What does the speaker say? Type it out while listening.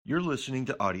You're listening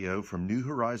to audio from New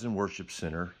Horizon Worship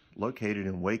Center, located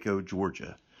in Waco,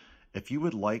 Georgia. If you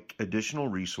would like additional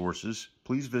resources,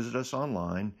 please visit us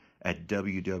online at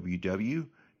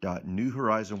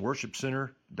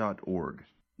www.newhorizonworshipcenter.org.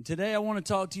 Today I want to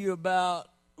talk to you about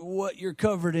what you're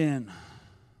covered in.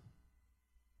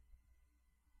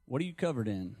 What are you covered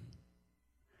in?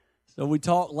 So we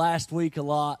talked last week a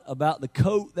lot about the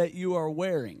coat that you are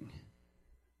wearing.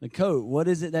 The coat, what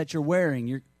is it that you're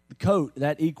wearing? The coat,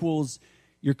 that equals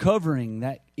your covering,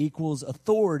 that equals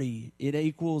authority. It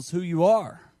equals who you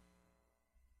are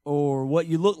or what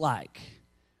you look like.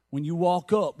 When you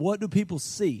walk up, what do people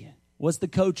see? What's the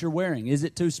coat you're wearing? Is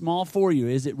it too small for you?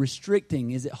 Is it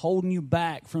restricting? Is it holding you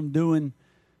back from doing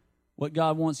what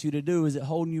God wants you to do? Is it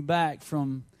holding you back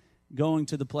from going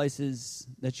to the places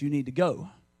that you need to go?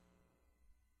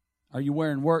 Are you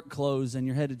wearing work clothes and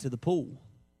you're headed to the pool?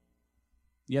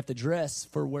 You have to dress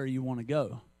for where you want to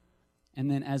go. And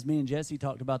then as me and Jesse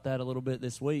talked about that a little bit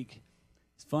this week,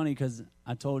 it's funny because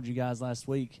I told you guys last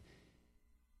week,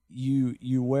 you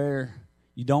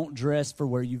don't dress for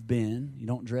where you've been. You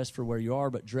don't dress for where you are,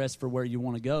 but dress for where you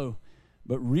want to go.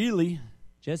 But really,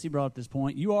 Jesse brought up this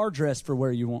point, you are dressed for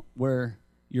where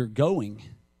you're going.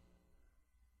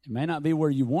 It may not be where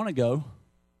you want to go,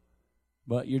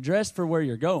 but you're dressed for where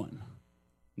you're going.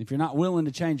 If you're not willing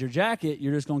to change your jacket,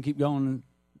 you're just going to keep going to the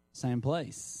same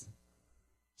place.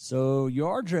 So you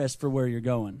are dressed for where you're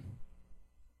going.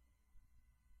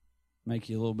 Make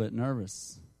you a little bit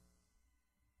nervous.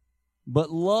 But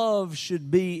love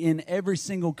should be in every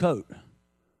single coat.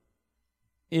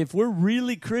 If we're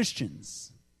really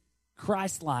Christians,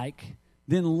 Christ-like,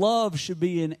 then love should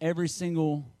be in every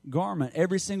single garment.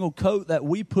 Every single coat that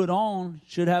we put on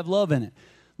should have love in it.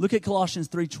 Look at Colossians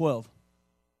 3:12.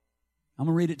 I'm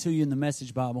going to read it to you in the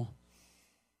Message Bible.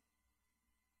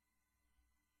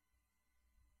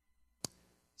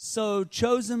 So,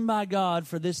 chosen by God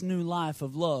for this new life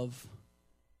of love,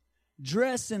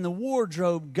 dress in the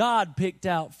wardrobe God picked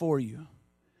out for you.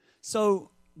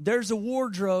 So, there's a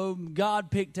wardrobe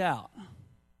God picked out,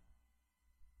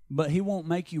 but He won't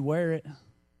make you wear it.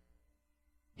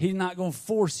 He's not going to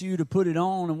force you to put it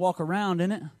on and walk around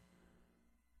in it.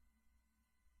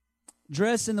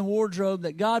 Dress in the wardrobe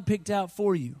that God picked out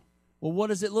for you. Well, what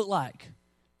does it look like?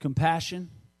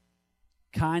 Compassion,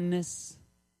 kindness,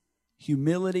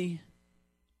 humility,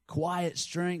 quiet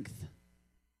strength,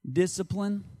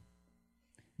 discipline.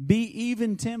 Be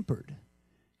even-tempered,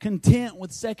 content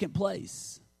with second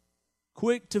place,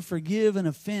 quick to forgive an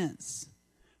offense.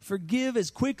 Forgive as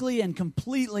quickly and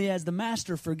completely as the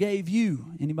Master forgave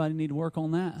you. Anybody need to work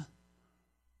on that?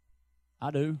 I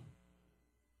do.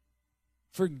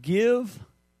 Forgive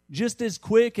just as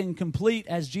quick and complete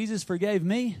as Jesus forgave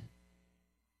me.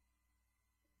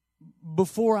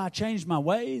 Before I changed my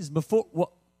ways,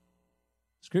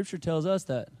 Scripture tells us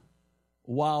that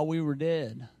while we were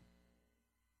dead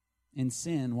in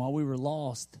sin, while we were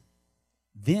lost,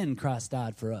 then Christ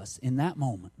died for us. In that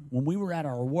moment, when we were at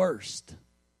our worst,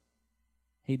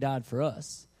 He died for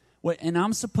us. Wait, and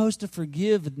I'm supposed to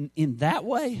forgive in that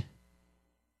way?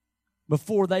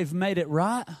 Before they've made it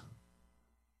right?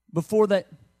 Before that,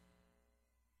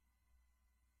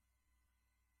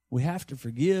 we have to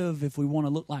forgive if we want to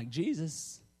look like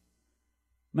Jesus.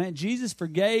 Man, Jesus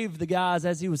forgave the guys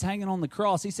as He was hanging on the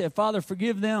cross. He said, Father,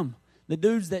 forgive them. The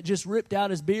dudes that just ripped out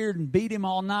His beard and beat Him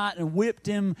all night and whipped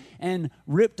Him and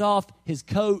ripped off His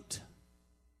coat.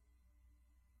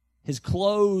 His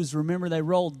clothes, remember, they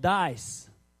rolled dice.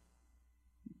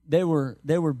 They were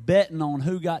betting on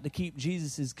who got to keep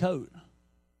Jesus' coat.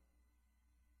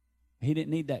 He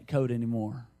didn't need that coat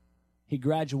anymore. He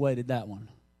graduated that one.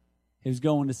 He was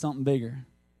going to something bigger.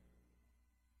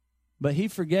 But He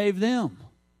forgave them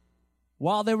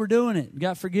while they were doing it.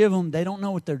 God forgive them. They don't know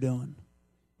what they're doing.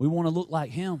 We want to look like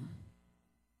Him.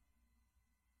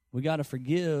 We got to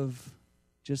forgive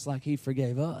just like He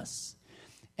forgave us.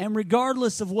 And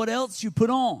regardless of what else you put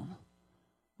on,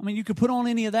 I mean, you could put on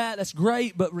any of that, that's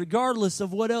great, but regardless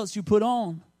of what else you put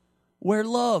on, wear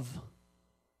love.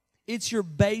 It's your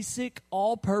basic,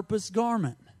 all-purpose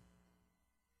garment.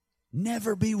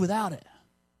 Never be without it.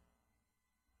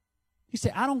 You say,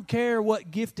 I don't care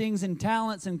what giftings and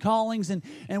talents and callings and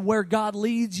where God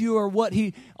leads you or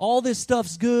all this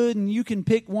stuff's good and you can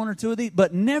pick one or two of these,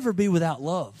 but never be without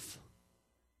love.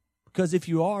 Because if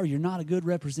you are, you're not a good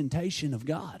representation of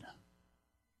God.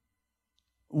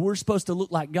 We're supposed to look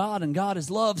like God, and God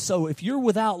is love. So if you're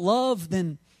without love,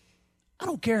 then I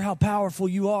don't care how powerful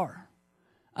you are.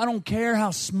 I don't care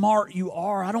how smart you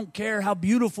are. I don't care how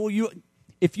beautiful you are.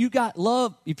 If you got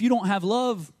love, if you don't have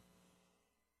love,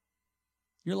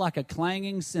 you're like a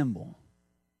clanging cymbal.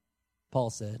 Paul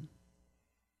said.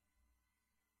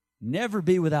 Never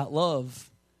be without love.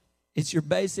 It's your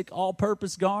basic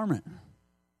all-purpose garment.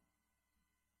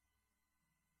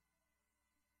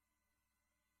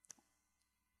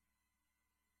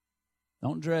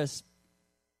 Don't dress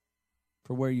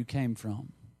for where you came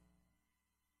from.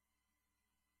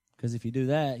 Because if you do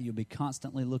that, you'll be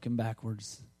constantly looking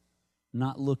backwards,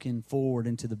 not looking forward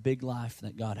into the big life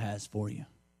that God has for you.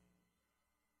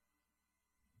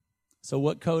 So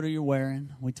what coat are you wearing?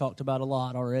 We talked about a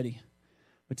lot already.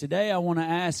 But today I want to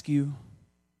ask you,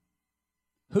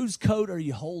 whose coat are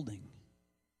you holding?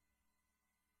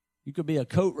 You could be a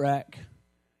coat rack.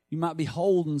 You might be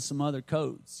holding some other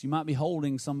coats. You might be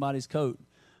holding somebody's coat.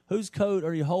 Whose coat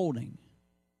are you holding?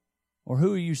 Or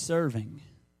who are you serving?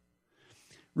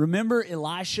 Remember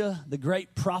Elisha, the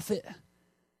great prophet?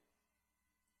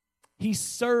 He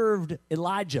served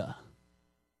Elijah.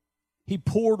 He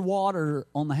poured water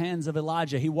on the hands of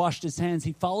Elijah. He washed his hands.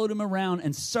 He followed him around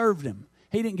and served him.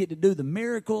 He didn't get to do the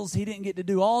miracles. He didn't get to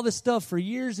do all this stuff for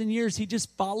years and years. He just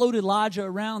followed Elijah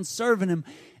around serving him.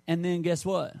 And then guess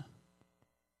what?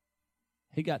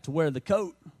 He got to wear the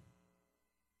coat.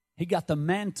 He got the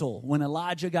mantle. When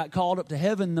Elijah got called up to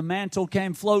heaven, the mantle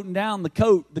came floating down, the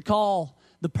coat, the call,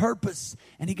 the purpose,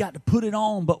 and he got to put it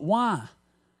on. But why?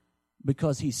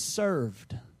 Because he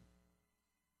served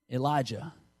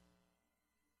Elijah.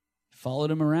 He followed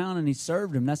him around and he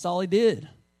served him. That's all he did.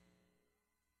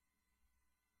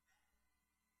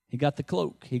 He got the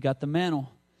cloak. He got the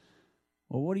mantle.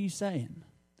 Well, what are you saying?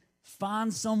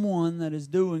 Find someone that is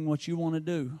doing what you want to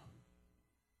do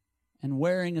and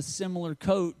wearing a similar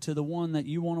coat to the one that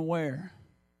you want to wear.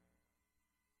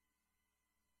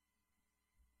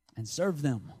 And serve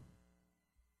them.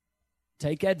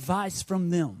 Take advice from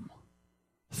them.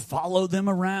 Follow them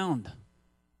around.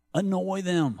 Annoy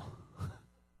them.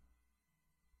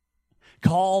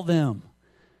 Call them.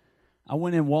 I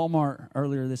went in Walmart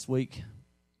earlier this week,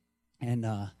 and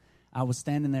I was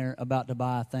standing there about to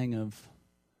buy a thing of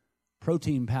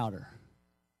protein powder.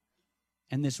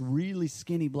 And this really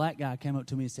skinny black guy came up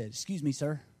to me and said, "Excuse me,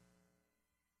 sir."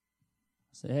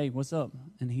 I said, "Hey, what's up?"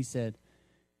 And he said,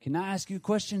 "Can I ask you a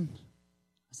question?"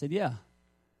 I said, "Yeah."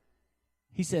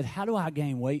 He said, "How do I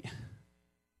gain weight?"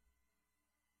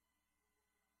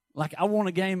 Like, I want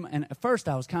to gain, and at first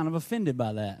I was kind of offended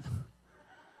by that.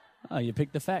 Oh, you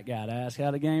picked the fat guy to ask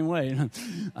how to gain weight.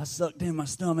 I sucked in my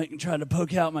stomach and tried to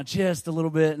poke out my chest a little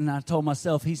bit, and I told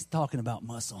myself, he's talking about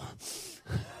muscle.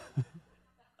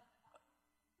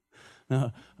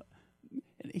 No.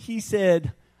 He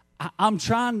said,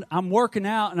 I'm working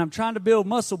out and I'm trying to build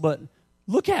muscle, but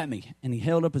look at me. And he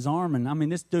held up his arm, and I mean,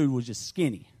 this dude was just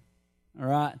skinny. All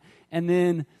right. And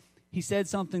then he said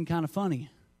something kind of funny.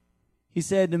 He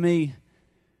said to me,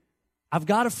 "I've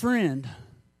got a friend,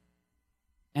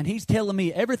 and he's telling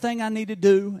me everything I need to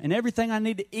do and everything I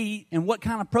need to eat and what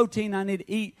kind of protein I need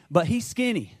to eat, but he's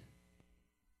skinny.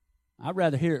 I'd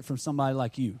rather hear it from somebody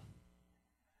like you."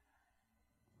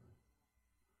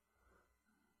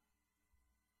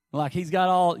 Like, he's got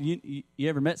all, you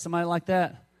ever met somebody like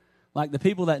that? Like, the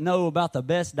people that know about the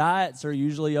best diets are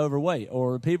usually overweight,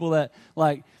 or people that,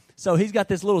 like, so he's got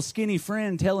this little skinny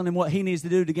friend telling him what he needs to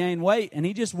do to gain weight, and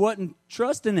he just wasn't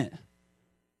trusting it.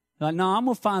 Like, no, I'm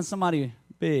going to find somebody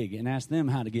big and ask them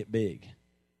how to get big.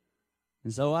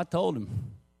 And so I told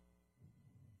him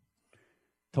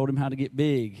how to get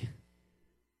big.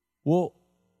 Well,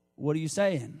 what are you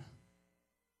saying?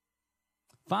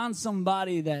 Find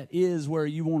somebody that is where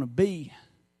you want to be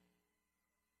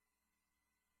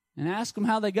and ask them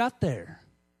how they got there.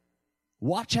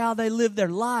 Watch how they live their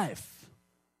life.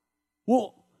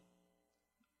 Well,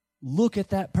 look at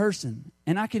that person.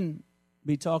 And I can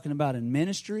be talking about in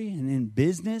ministry and in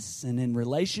business and in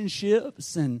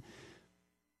relationships. And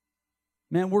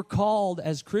man, we're called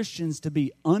as Christians to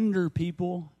be under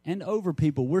people and over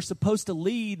people. We're supposed to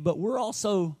lead, but we're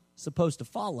also supposed to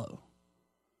follow.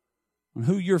 And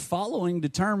who you're following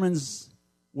determines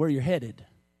where you're headed.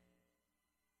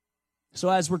 So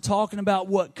as we're talking about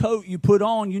what coat you put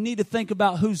on, you need to think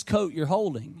about whose coat you're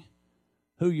holding,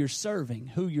 who you're serving,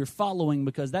 who you're following,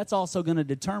 because that's also going to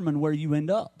determine where you end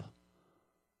up.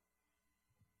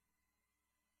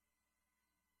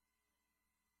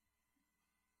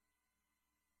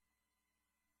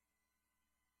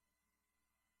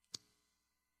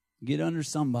 Get under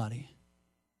somebody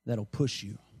that'll push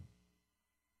you.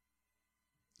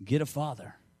 Get a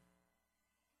father.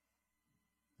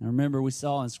 And remember, we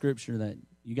saw in Scripture that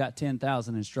you got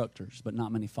 10,000 instructors, but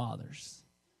not many fathers.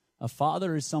 A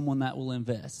father is someone that will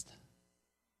invest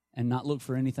and not look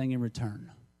for anything in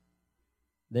return.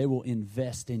 They will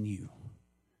invest in you.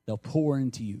 They'll pour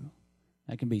into you.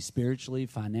 That can be spiritually,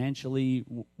 financially,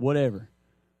 whatever.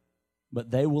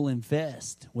 But they will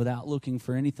invest without looking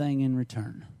for anything in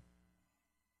return.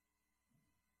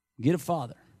 Get a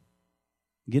father.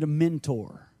 Get a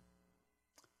mentor.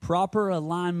 Proper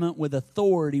alignment with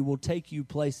authority will take you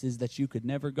places that you could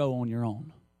never go on your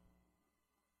own.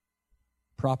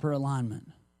 Proper alignment.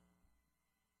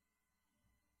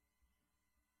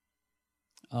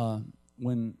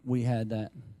 When we had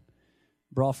that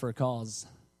Brawl for a Cause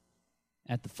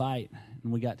at the fight,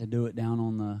 and we got to do it down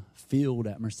on the field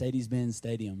at Mercedes-Benz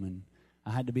Stadium, and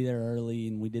I had to be there early,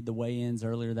 and we did the weigh-ins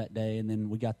earlier that day, and then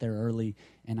we got there early,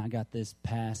 and I got this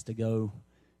pass to go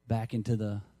back into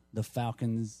the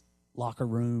Falcons locker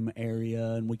room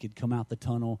area, and we could come out the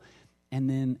tunnel. And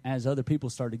then as other people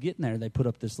started getting there, they put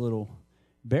up this little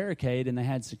barricade, and they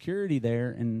had security there,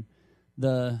 and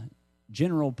the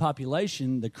general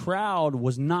population, the crowd,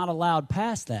 was not allowed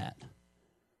past that.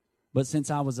 But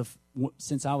since I was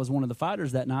one of the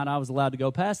fighters that night, I was allowed to go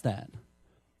past that.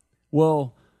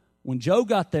 Well, when Joe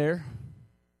got there,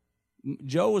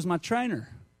 Joe was my trainer.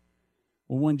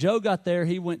 Well, when Joe got there,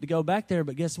 he went to go back there,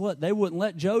 but guess what? They wouldn't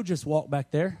let Joe just walk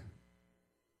back there.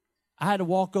 I had to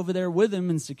walk over there with him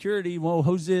in security. Well,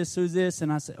 who's this? Who's this? And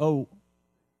I said, oh,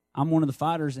 I'm one of the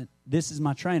fighters, and this is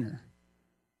my trainer.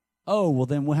 Oh, well,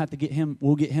 then we'll have to get him.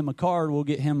 We'll get him a card. We'll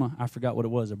get him I forgot what it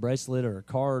was, a bracelet or a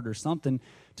card or something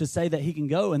to say that he can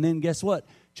go. And then guess what?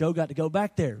 Joe got to go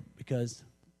back there because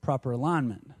proper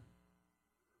alignment.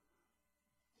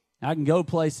 I can go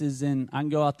places, and I can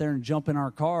go out there and jump in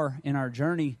our car in our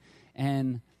journey,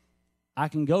 and I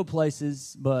can go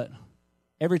places, but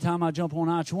every time I jump on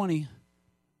I-20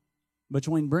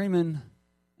 between Bremen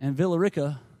and Villa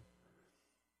Rica,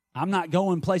 I'm not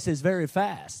going places very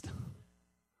fast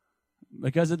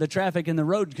because of the traffic and the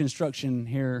road construction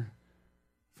here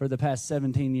for the past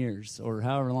 17 years or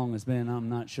however long it's been, I'm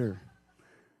not sure.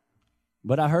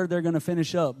 But I heard they're going to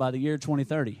finish up by the year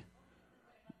 2030.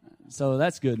 So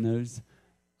that's good news.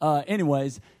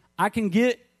 Anyways, I can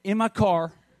get in my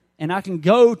car and I can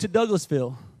go to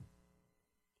Douglasville,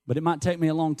 but it might take me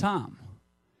a long time.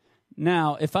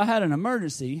 Now, if I had an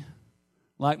emergency,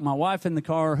 like my wife in the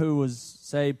car who was,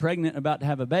 say, pregnant, about to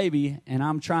have a baby, and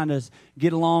I'm trying to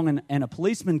get along, and a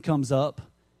policeman comes up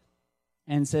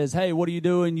and says, hey, what are you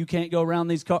doing? You can't go around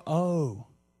these cars. Oh,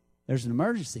 there's an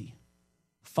emergency.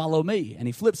 Follow me. And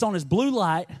he flips on his blue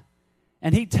light,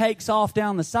 and he takes off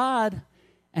down the side,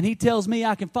 and he tells me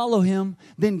I can follow him.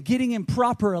 Then getting in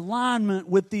proper alignment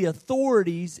with the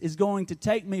authorities is going to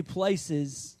take me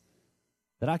places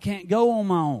that I can't go on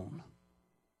my own.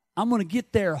 I'm going to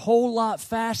get there a whole lot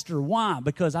faster. Why?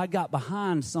 Because I got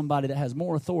behind somebody that has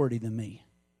more authority than me.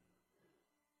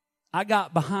 I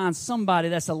got behind somebody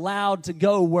that's allowed to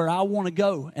go where I want to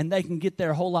go, and they can get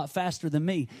there a whole lot faster than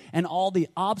me. And all the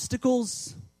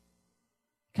obstacles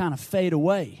kind of fade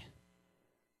away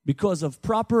because of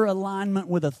proper alignment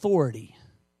with authority.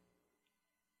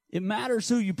 It matters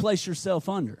who you place yourself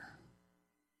under.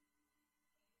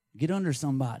 Get under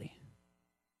somebody.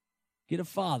 Get a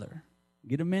father.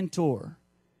 Get a mentor.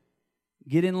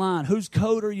 Get in line. Whose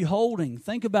coat are you holding?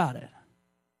 Think about it.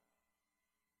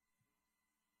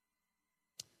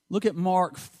 Look at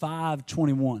Mark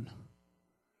 5:21.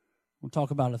 We'll talk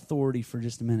about authority for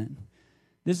just a minute.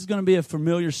 This is going to be a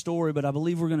familiar story, but I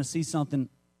believe we're going to see something.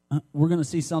 We're going to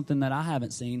see something that I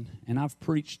haven't seen, and I've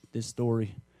preached this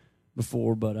story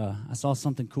before, but I saw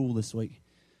something cool this week.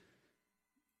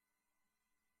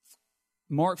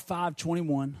 Mark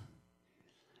 5:21.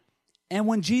 And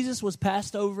when Jesus was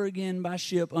passed over again by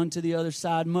ship unto the other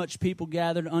side, much people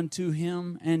gathered unto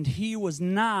him, and he was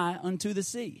nigh unto the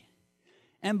sea.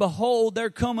 And behold, there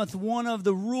cometh one of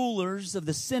the rulers of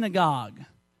the synagogue,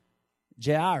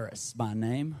 Jairus by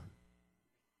name.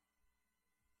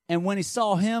 And when he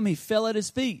saw him, he fell at his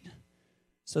feet.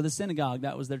 So the synagogue,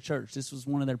 that was their church. This was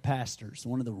one of their pastors,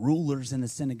 one of the rulers in the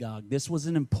synagogue. This was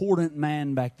an important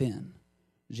man back then,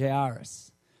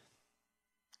 Jairus.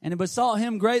 And he besought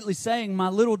him greatly, saying, my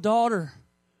little daughter,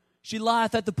 she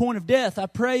lieth at the point of death. I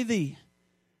pray thee,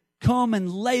 come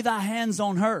and lay thy hands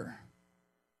on her,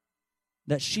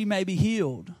 that she may be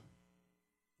healed,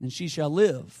 and she shall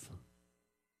live.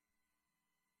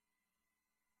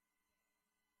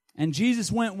 And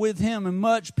Jesus went with him, and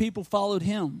much people followed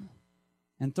him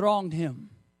and thronged him.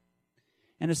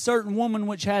 And a certain woman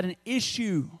which had an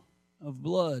issue of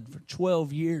blood for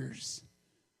 12 years,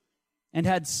 and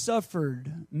had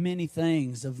suffered many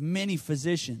things of many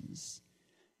physicians,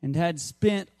 and had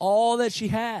spent all that she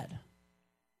had,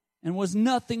 and was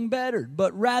nothing bettered,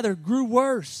 but rather grew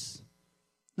worse.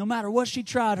 No matter what she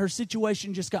tried, her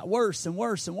situation just got worse and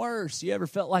worse and worse. You ever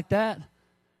felt like that?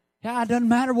 Yeah, it doesn't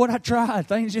matter what I tried.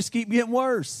 Things just keep getting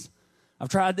worse. I've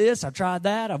tried this, I've tried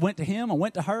that. I went to him, I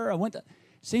went to her,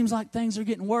 seems like things are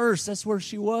getting worse. That's where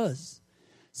she was.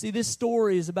 See, this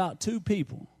story is about two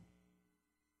people.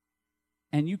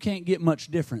 And you can't get much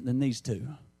different than these two.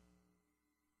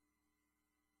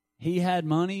 He had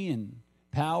money and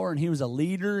power, and he was a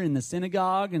leader in the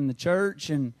synagogue and the church,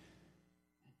 and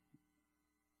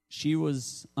she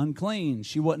was unclean.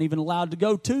 She wasn't even allowed to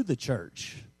go to the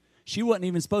church. She wasn't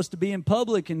even supposed to be in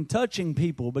public and touching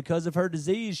people because of her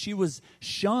disease. She was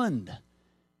shunned.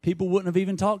 People wouldn't have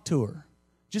even talked to her.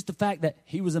 Just the fact that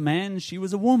he was a man, she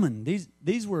was a woman.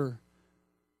 These were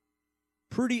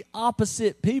pretty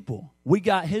opposite people. We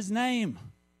got his name.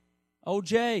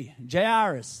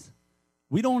 Jairus.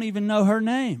 We don't even know her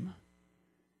name.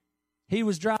 He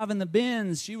was driving the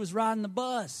Benz. She was riding the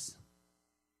bus.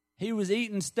 He was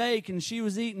eating steak and she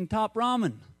was eating top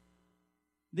ramen.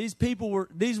 These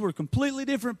were completely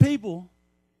different people.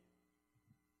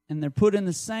 And they're put in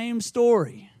the same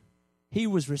story. He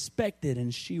was respected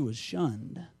and she was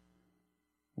shunned.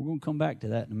 We're going to come back to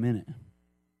that in a minute,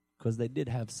 because they did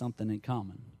have something in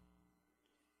common.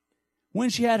 When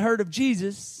she had heard of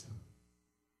Jesus,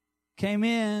 came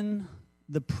in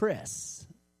the press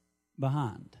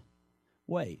behind.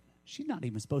 Wait, she's not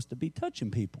even supposed to be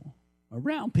touching people,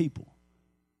 around people.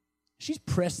 She's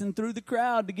pressing through the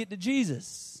crowd to get to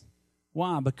Jesus.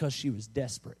 Why? Because she was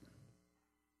desperate.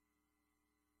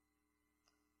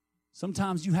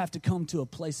 Sometimes you have to come to a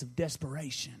place of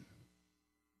desperation.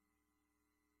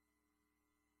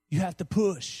 You have to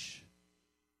push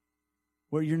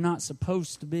where you're not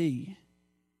supposed to be.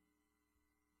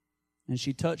 And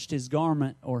she touched his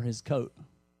garment, or his coat,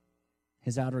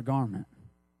 his outer garment.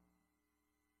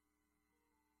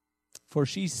 For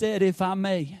she said, if I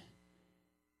may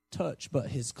touch but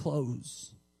his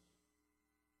clothes,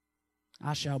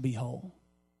 I shall be whole.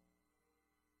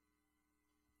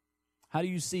 How do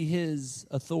you see his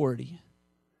authority?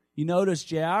 You notice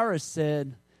Jairus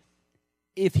said,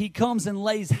 if he comes and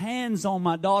lays hands on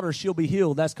my daughter, she'll be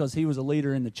healed. That's because he was a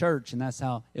leader in the church, and that's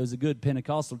how it was a good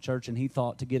Pentecostal church, and he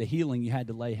thought to get a healing you had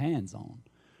to lay hands on.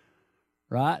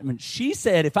 Right? I mean, she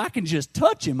said, if I can just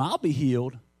touch him, I'll be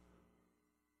healed.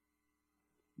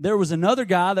 There was another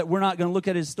guy that we're not going to look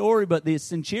at his story, but the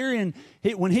centurion,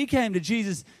 when he came to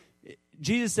Jesus,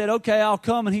 Jesus said, okay, I'll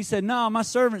come. And he said, no, my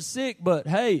servant's sick, but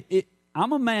hey,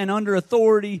 I'm a man under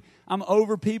authority. I'm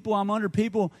over people. I'm under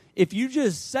people. If you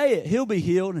just say it, he'll be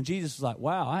healed. And Jesus was like,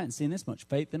 wow, I hadn't seen this much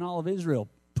faith in all of Israel.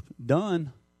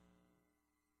 Done.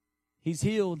 He's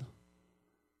healed.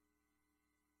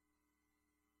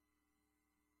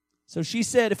 So she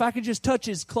said, if I could just touch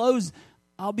his clothes,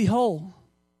 I'll be whole.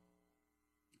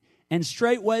 And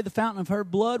straightway the fountain of her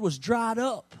blood was dried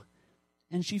up.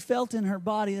 And she felt in her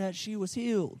body that she was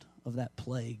healed of that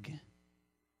plague.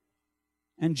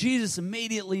 And Jesus,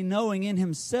 immediately knowing in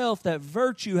himself that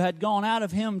virtue had gone out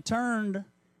of him, turned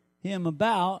him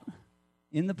about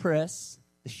in the press,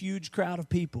 the huge crowd of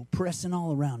people pressing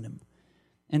all around him,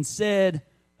 and said,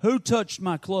 who touched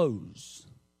my clothes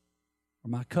or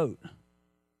my coat?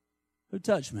 Who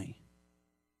touched me?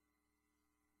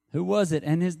 Who was it?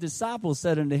 And his disciples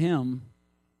said unto him,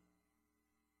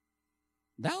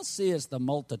 thou seest the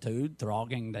multitude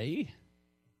thronging thee,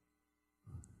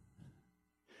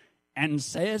 and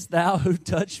sayest thou, who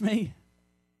touched me?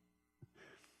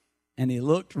 And he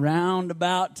looked round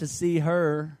about to see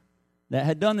her that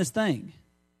had done this thing.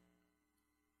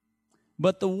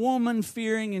 But the woman,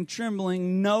 fearing and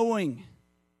trembling, knowing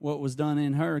what was done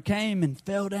in her, came and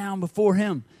fell down before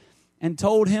him and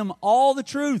told him all the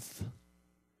truth.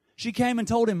 She came and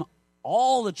told him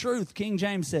all the truth, King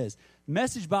James says.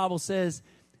 Message Bible says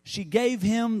she gave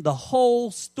him the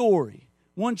whole story.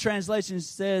 One translation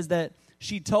says that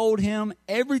she told him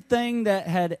everything that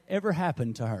had ever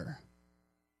happened to her.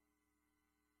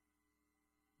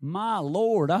 My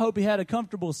Lord, I hope he had a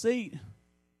comfortable seat.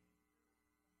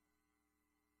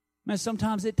 Man,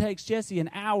 sometimes it takes Jesse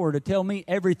an hour to tell me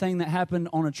everything that happened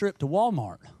on a trip to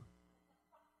Walmart.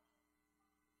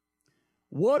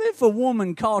 What if a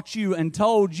woman caught you and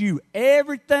told you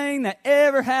everything that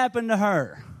ever happened to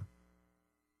her?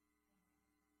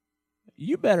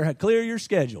 You better clear your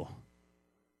schedule.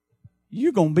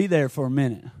 You're going to be there for a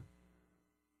minute.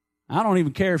 I don't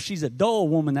even care if she's a dull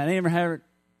woman that never had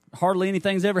hardly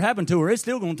anything's ever happened to her. It's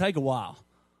still going to take a while.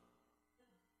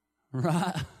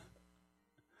 Right?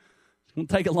 It's going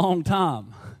to take a long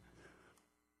time.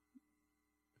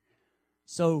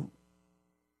 So,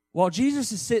 while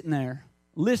Jesus is sitting there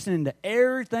listening to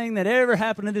everything that ever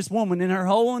happened to this woman in her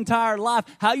whole entire life,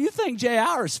 how you think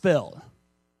Jairus felt?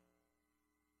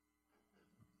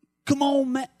 Come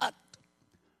on, man.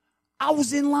 I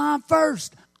was in line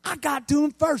first. I got to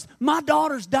him first. My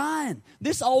daughter's dying.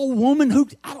 This old woman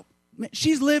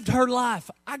she's lived her life.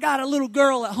 I got a little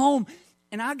girl at home,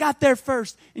 and I got there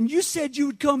first. And you said you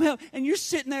would come help, and you're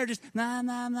sitting there just, nah.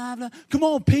 Come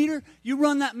on, Peter, you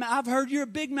run that mouth. I've heard you're a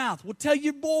big mouth. Well, tell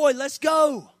your boy, let's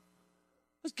go.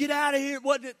 Let's get out of here.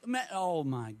 Oh,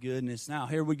 my goodness. Now,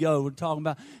 here we go. We're talking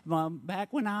about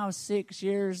back when I was 6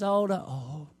 years old.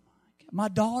 Oh, my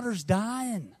daughter's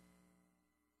dying.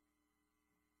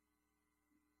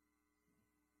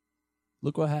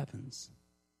 Look what happens.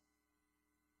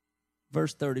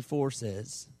 Verse 34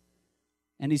 says,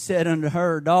 and he said unto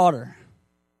her, daughter.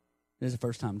 This is the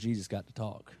first time Jesus got to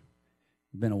talk.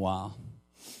 It's been a while.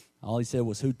 All he said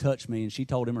was, who touched me? And she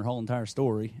told him her whole entire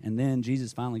story. And then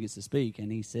Jesus finally gets to speak.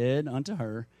 And he said unto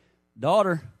her,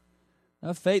 daughter,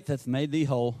 thy faith hath made thee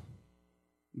whole.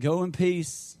 Go in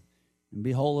peace and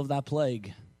be whole of thy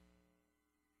plague.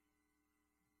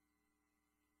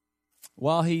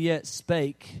 While he yet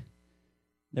spake,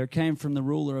 there came from the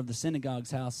ruler of the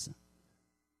synagogue's house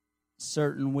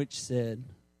certain which said,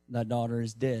 thy daughter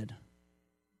is dead.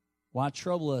 Why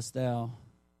troublest thou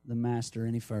the master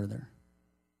any further?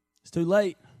 It's too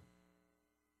late.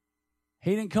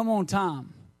 He didn't come on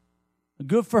time.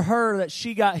 Good for her that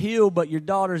she got healed, but your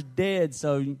daughter's dead,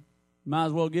 so you might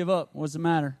as well give up. What's the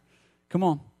matter? Come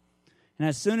on. And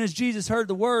as soon as Jesus heard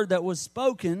the word that was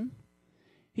spoken,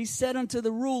 he said unto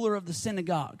the ruler of the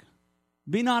synagogue,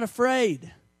 be not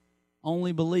afraid,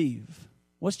 only believe.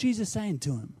 What's Jesus saying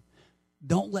to him?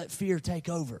 Don't let fear take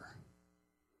over.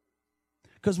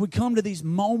 Because we come to these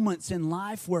moments in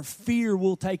life where fear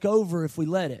will take over if we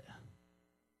let it.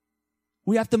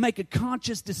 We have to make a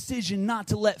conscious decision not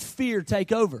to let fear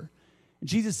take over. And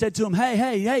Jesus said to him,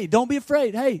 hey, don't be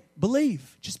afraid. Hey,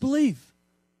 believe. Just believe.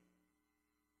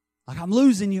 Like, I'm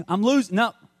losing you. I'm losing.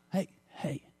 No.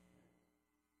 Hey.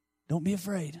 Don't be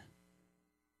afraid.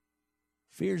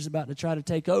 Fear's about to try to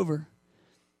take over.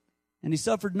 And he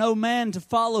suffered no man to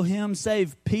follow him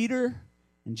save Peter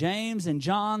and James and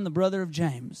John, the brother of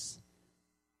James.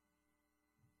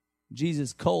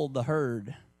 Jesus culled the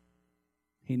herd.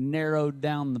 He narrowed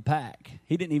down the pack.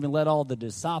 He didn't even let all the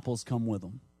disciples come with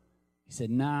him. He said,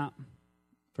 nah,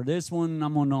 for this one,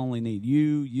 I'm going to only need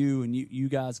you, and you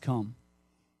guys come.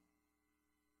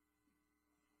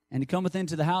 And he cometh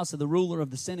into the house of the ruler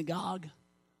of the synagogue,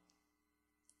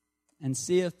 and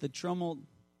seeth the tumult,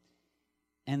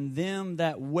 and them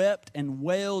that wept and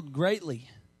wailed greatly.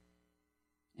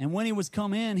 And when he was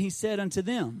come in, he said unto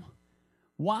them,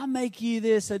 why make ye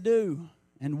this ado,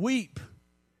 and weep?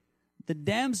 The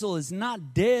damsel is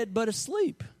not dead, but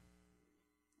asleep.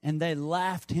 And they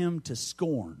laughed him to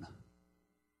scorn.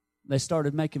 They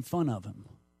started making fun of him.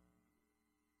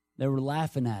 They were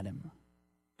laughing at him,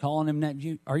 calling him that.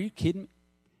 Are you kidding me?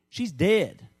 She's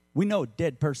dead. We know a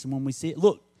dead person when we see it.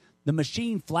 Look, the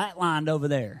machine flatlined over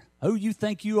there. Who you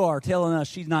think you are telling us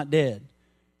she's not dead?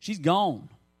 She's gone.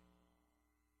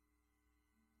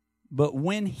 But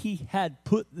when he had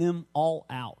put them all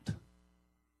out,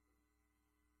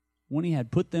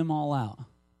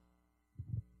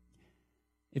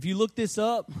 if you look this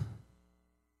up,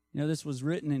 this was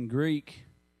written in Greek.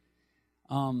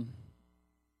 And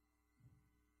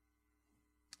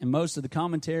most of the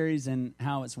commentaries and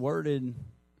how it's worded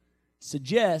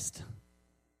suggest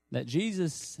that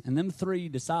Jesus and them 3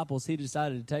 disciples he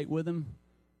decided to take with him,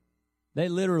 they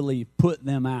literally put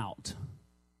them out.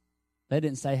 They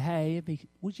didn't say, hey,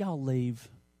 would y'all leave?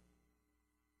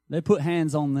 They put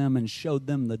hands on them and showed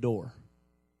them the door.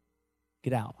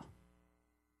 Get out.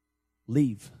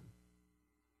 Leave.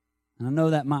 And I know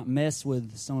that might mess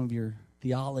with some of your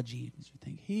theology. You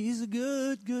think, he's a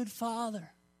good, good father.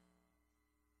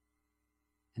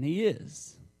 And he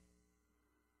is.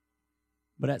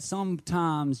 But at some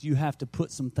times you have to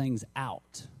put some things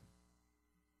out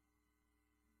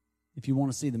if you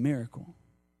want to see the miracle,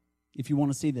 if you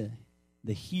want to see the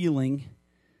healing.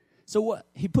 So what?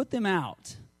 He put them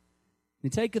out. He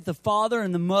taketh the father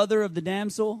and the mother of the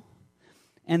damsel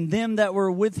and them that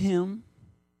were with him,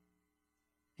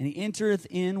 and he entereth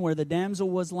in where the damsel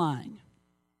was lying.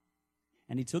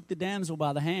 And he took the damsel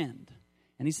by the hand,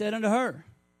 and he said unto her,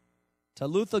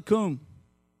 Talitha cum,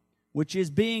 which is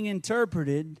being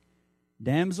interpreted,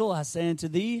 damsel, I say unto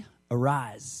thee,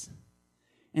 arise.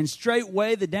 And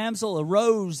straightway the damsel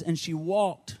arose, and she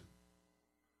walked.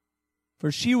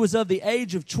 For she was of the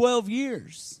age of 12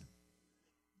 years.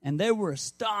 And they were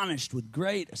astonished with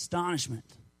great astonishment.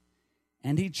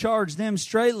 And he charged them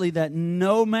straitly that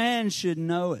no man should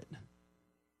know it.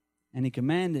 And he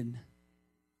commanded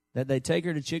that they take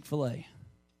her to Chick-fil-A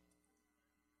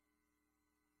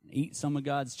and eat some of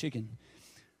God's chicken.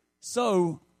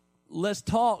 So, let's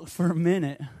talk for a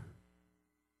minute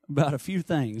about a few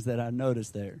things that I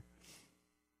noticed there.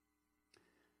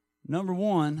 Number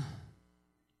one,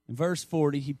 in verse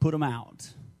 40, he put them out.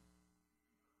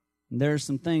 And there are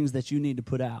some things that you need to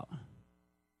put out.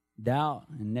 Doubt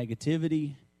and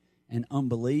negativity and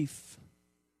unbelief.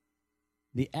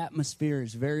 The atmosphere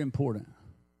is very important.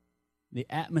 The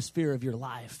atmosphere of your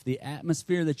life, the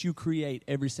atmosphere that you create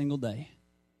every single day,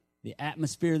 the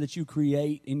atmosphere that you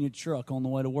create in your truck on the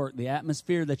way to work, the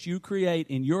atmosphere that you create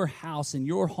in your house, in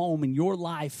your home, in your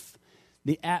life,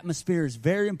 the atmosphere is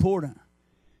very important.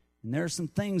 And there are some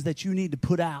things that you need to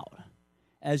put out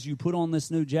as you put on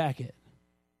this new jacket.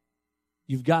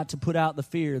 You've got to put out the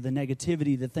fear, the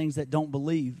negativity, the things that don't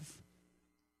believe.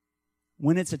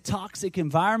 When it's a toxic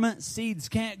environment, seeds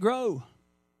can't grow.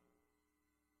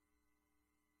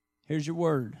 Here's your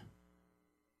word.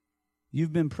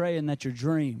 You've been praying that your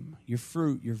dream, your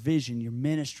fruit, your vision, your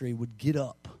ministry would get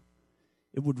up.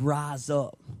 It would rise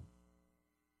up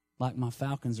like my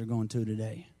Falcons are going to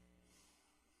today.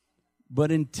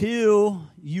 But until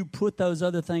you put those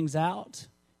other things out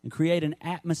and create an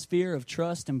atmosphere of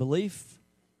trust and belief,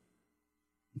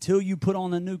 until you put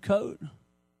on the new coat,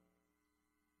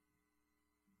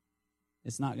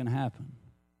 it's not going to happen.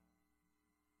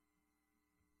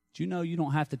 Do you know you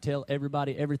don't have to tell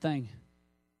everybody everything?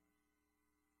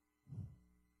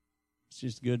 It's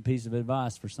just a good piece of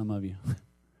advice for some of you.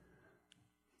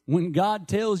 When God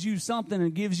tells you something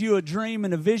and gives you a dream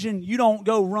and a vision, you don't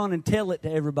go run and tell it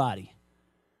to everybody.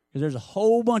 Because there's a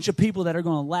whole bunch of people that are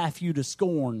going to laugh you to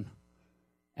scorn.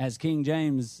 As King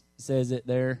James says it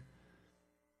there.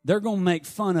 They're going to make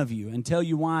fun of you and tell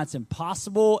you why it's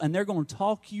impossible, and they're going to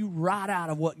talk you right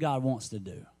out of what God wants to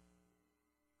do.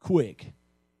 Quick.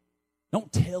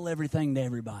 Don't tell everything to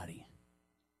everybody.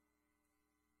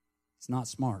 It's not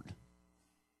smart.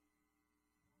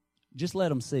 Just let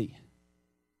them see.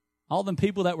 All them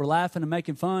people that were laughing and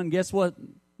making fun, guess what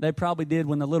they probably did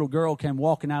when the little girl came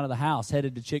walking out of the house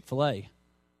headed to Chick-fil-A?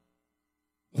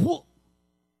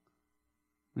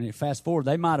 When you fast forward,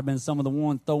 they might have been some of the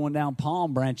ones throwing down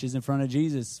palm branches in front of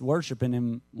Jesus, worshiping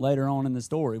him later on in the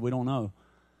story. We don't know.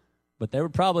 But they were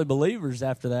probably believers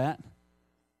after that.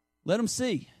 Let them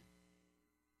see.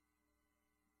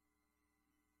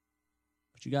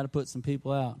 But you got to put some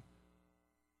people out.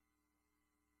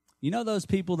 You know those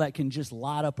people that can just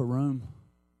light up a room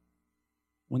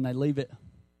when they leave it?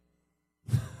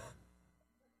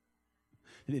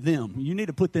 Them. You need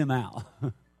to put them out.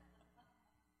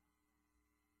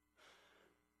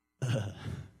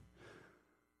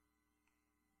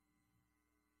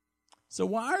 So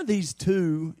why are these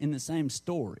two in the same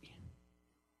story?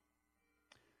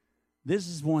 This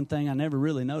is one thing I never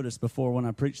really noticed before when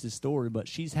I preached this story, but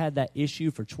she's had that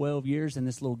issue for 12 years, and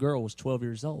this little girl was 12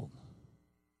 years old.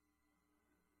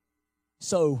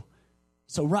 So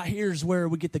right here's where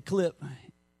we get the clip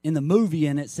in the movie,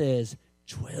 and it says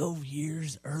 12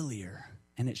 years earlier,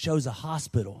 and it shows a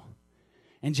hospital.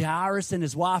 And Jairus and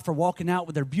his wife are walking out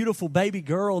with their beautiful baby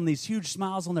girl and these huge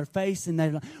smiles on their face, and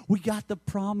they're like, we got the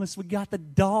promise, we got the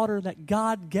daughter that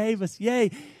God gave us, yay.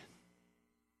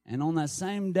 And on that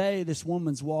same day, this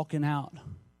woman's walking out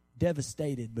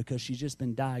devastated because she's just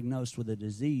been diagnosed with a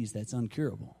disease that's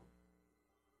uncurable.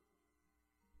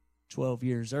 12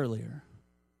 years earlier.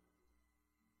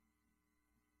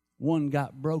 One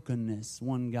got brokenness,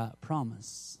 one got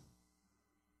promise.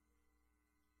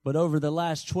 But over the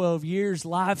last 12 years,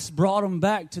 life's brought them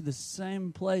back to the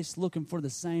same place looking for the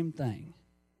same thing.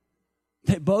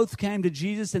 They both came to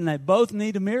Jesus and they both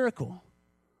need a miracle.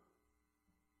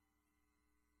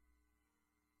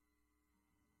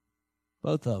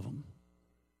 Both of them.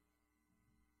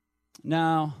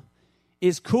 Now,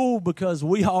 it's cool because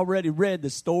we already read the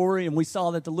story and we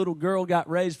saw that the little girl got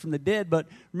raised from the dead. But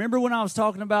remember when I was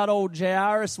talking about old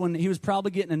Jairus, when he was probably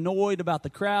getting annoyed about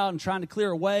the crowd and trying to clear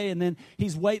away, and then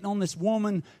he's waiting on this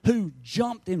woman who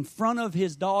jumped in front of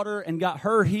his daughter and got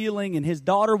her healing, and his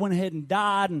daughter went ahead and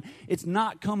died, and it's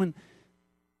not coming.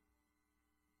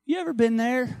 You ever been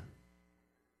there?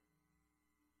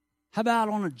 How about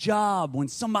on a job when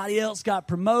somebody else got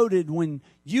promoted when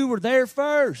you were there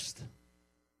first?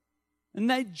 And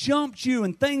they jumped you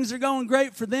and things are going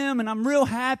great for them, and I'm real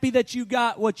happy that you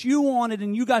got what you wanted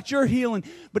and you got your healing.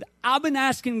 But I've been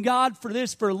asking God for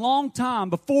this for a long time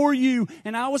before you,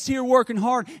 and I was here working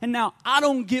hard, and now I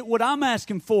don't get what I'm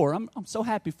asking for. I'm so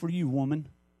happy for you, woman.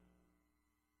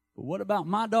 But what about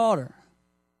my daughter?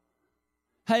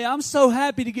 Hey, I'm so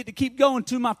happy to get to keep going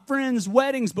to my friends'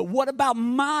 weddings, but what about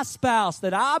my spouse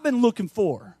that I've been looking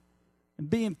for and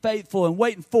being faithful and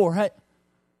waiting for? Hey,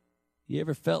 you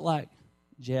ever felt like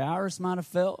Jairus might have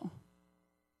felt?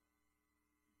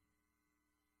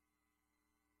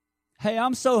 hey,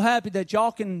 I'm so happy that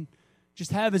y'all can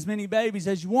just have as many babies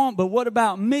as you want, but what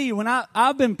about me? When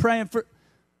I've been praying for,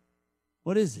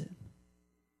 what is it?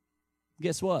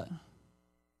 Guess what?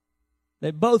 They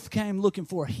both came looking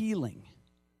for healing.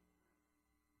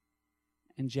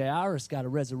 And Jairus got a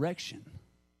resurrection.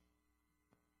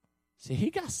 See, he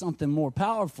got something more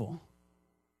powerful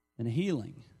than a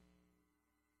healing.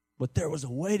 But there was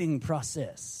a waiting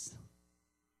process.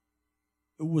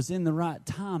 It was in the right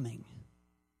timing.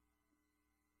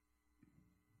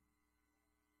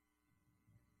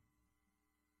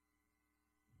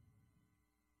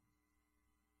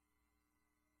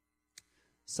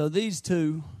 So these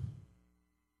two,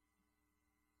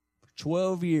 for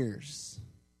 12 years,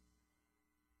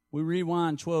 we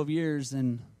rewind 12 years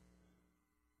and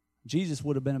Jesus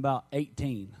would have been about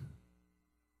 18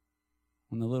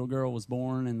 when the little girl was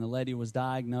born and the lady was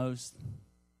diagnosed.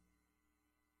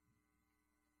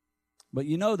 But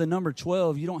you know the number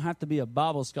 12, you don't have to be a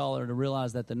Bible scholar to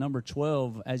realize that the number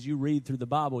 12, as you read through the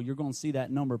Bible, you're going to see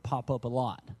that number pop up a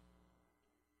lot.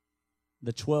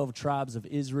 The 12 tribes of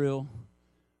Israel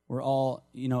were all,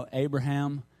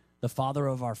 Abraham, the father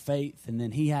of our faith, and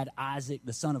then he had Isaac,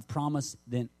 the son of promise.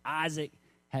 Then Isaac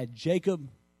had Jacob,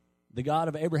 the God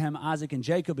of Abraham, Isaac, and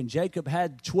Jacob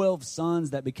had 12 sons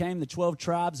that became the 12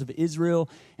 tribes of Israel.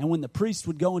 And when the priest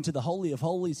would go into the Holy of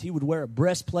Holies, he would wear a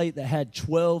breastplate that had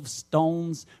 12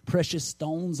 stones, precious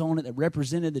stones on it that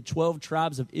represented the 12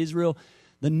 tribes of Israel.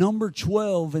 The number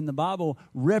 12 in the Bible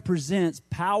represents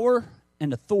power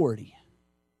and authority.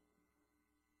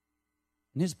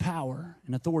 And his power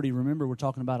and authority, remember we're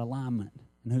talking about alignment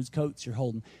and whose coats you're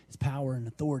holding, his power and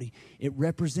authority. It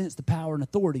represents the power and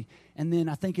authority. And then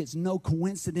I think it's no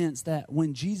coincidence that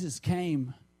when Jesus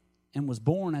came and was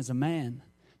born as a man,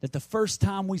 that the first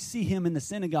time we see him in the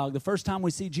synagogue, the first time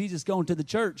we see Jesus going to the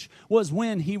church was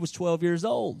when he was 12 years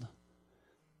old.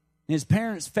 His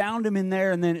parents found him in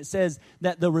there, and then it says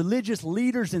that the religious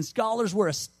leaders and scholars were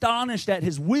astonished at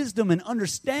his wisdom and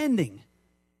understanding,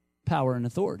 power and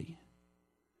authority.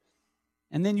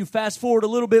 And then you fast forward a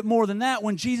little bit more than that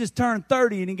when Jesus turned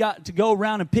 30 and he got to go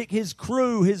around and pick his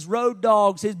crew, his road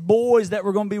dogs, his boys that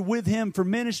were going to be with him for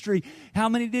ministry. How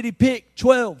many did he pick?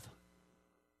 12.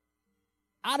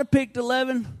 I'd have picked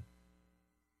 11.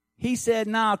 He said,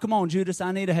 nah, come on, Judas,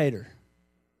 I need a hater.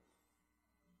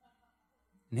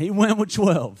 And he went with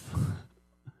 12.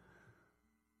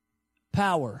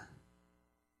 Power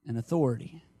and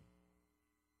authority.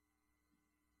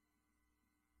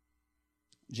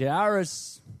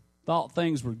 Jairus thought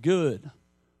things were good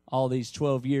all these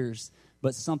 12 years,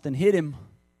 but something hit him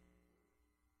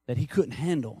that he couldn't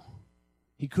handle.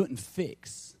 He couldn't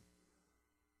fix.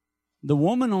 The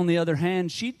woman, on the other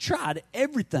hand, she tried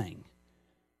everything.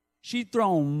 She'd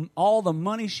thrown all the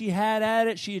money she had at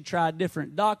it. She had tried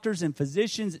different doctors and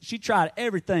physicians. She tried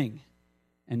everything,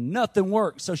 and nothing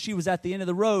worked. So she was at the end of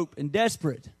the rope and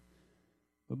desperate.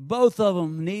 But both of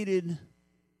them needed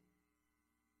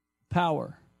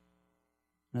power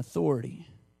and authority.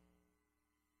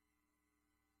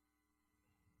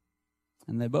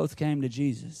 And they both came to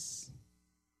Jesus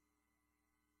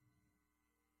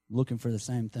looking for the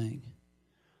same thing.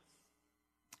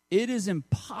 It is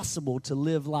impossible to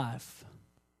live life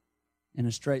in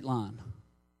a straight line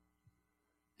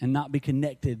and not be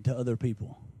connected to other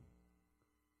people.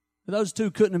 Those two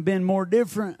couldn't have been more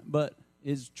different, but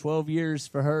it's 12 years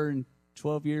for her and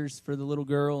 12 years for the little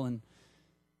girl, and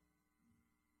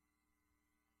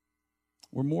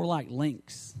we're more like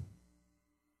links.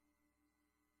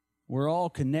 We're all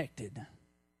connected.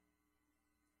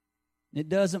 It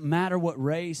doesn't matter what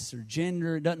race or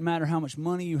gender. It doesn't matter how much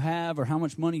money you have or how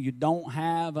much money you don't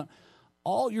have.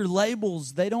 All your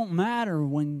labels, they don't matter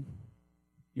when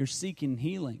you're seeking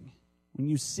healing, when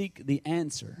you seek the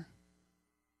answer.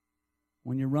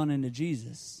 When you're running to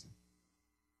Jesus,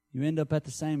 you end up at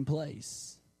the same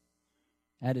place,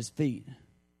 at his feet.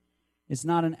 It's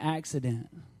not an accident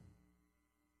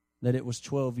that it was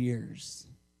 12 years.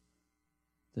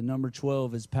 The number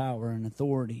 12 is power and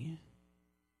authority.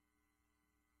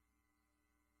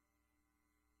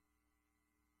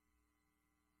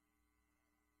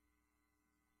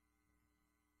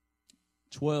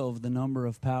 The number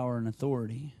of power and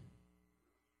authority.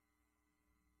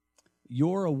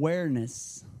 Your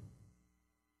awareness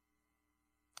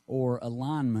or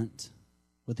alignment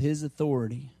with his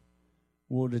authority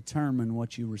will determine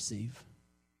what you receive.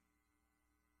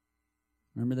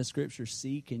 Remember the scripture,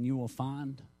 seek and you will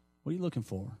find? What are you looking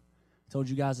for? I told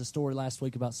you guys a story last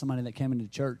week about somebody that came into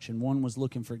church, and one was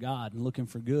looking for God and looking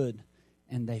for good,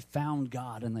 and they found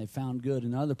God and they found good.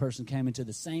 And another person came into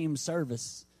the same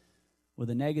service with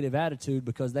a negative attitude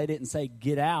because they didn't say,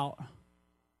 get out.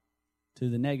 to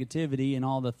the negativity and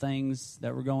all the things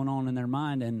that were going on in their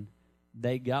mind, and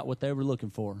they got what they were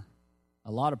looking for.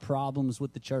 A lot of problems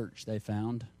with the church they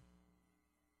found.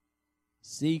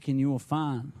 Seek and you will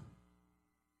find.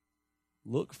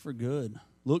 Look for good.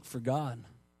 Look for God.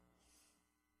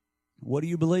 What do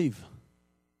you believe?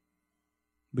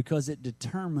 Because it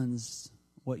determines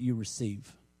what you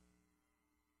receive.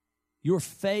 Your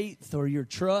faith or your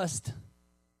trust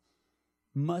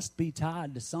must be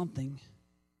tied to something.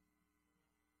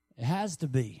 It has to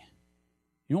be.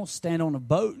 You don't stand on a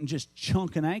boat and just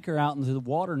chunk an anchor out into the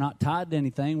water not tied to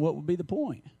anything. What would be the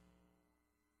point?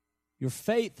 Your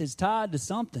faith is tied to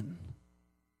something.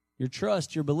 Your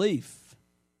trust, your belief.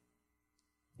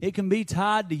 It can be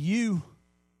tied to you,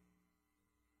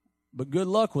 but good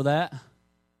luck with that,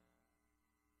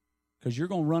 because you're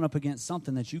going to run up against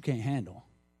something that you can't handle.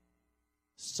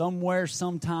 Somewhere,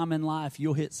 sometime in life,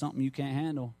 you'll hit something you can't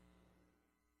handle.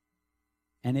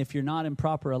 And if you're not in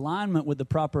proper alignment with the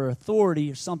proper authority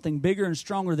or something bigger and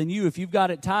stronger than you, if you've got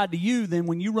it tied to you, then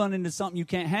when you run into something you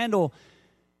can't handle,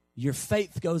 your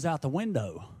faith goes out the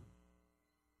window.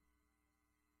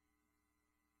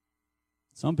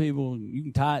 Some people, you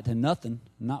can tie it to nothing,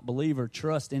 not believe or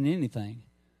trust in anything.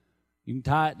 You can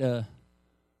tie it to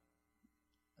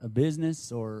a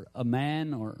business or a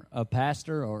man or a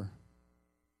pastor or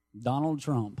Donald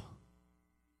Trump.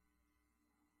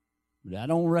 But I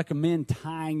don't recommend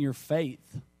tying your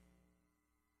faith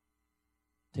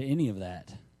to any of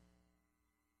that.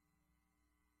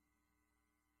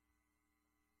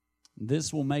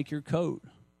 This will make your coat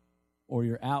or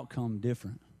your outcome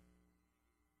different.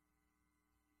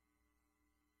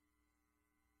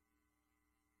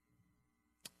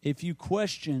 If you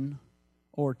question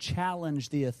or challenge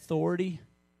the authority,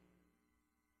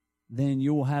 then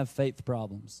you will have faith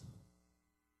problems.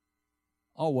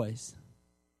 Always.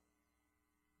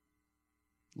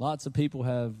 Lots of people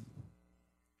have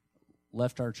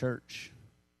left our church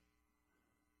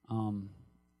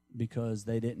because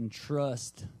they didn't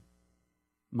trust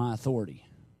my authority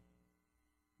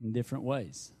in different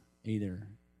ways. Either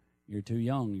you're too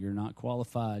young, you're not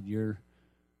qualified, you're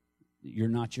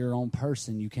not your own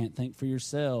person, you can't think for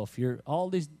yourself, you're all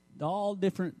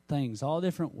different things, all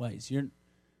different ways.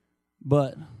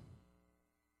 But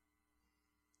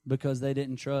because they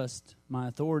didn't trust my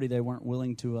authority, they weren't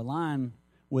willing to align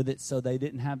with it, so they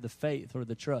didn't have the faith or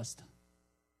the trust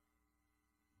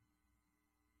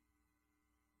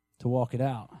to walk it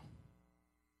out.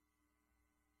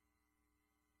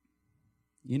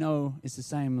 You know, it's the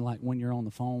same like when you're on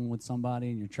the phone with somebody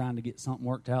and you're trying to get something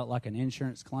worked out, like an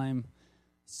insurance claim.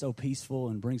 It's so peaceful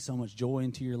and brings so much joy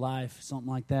into your life, something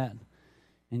like that.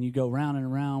 And you go round and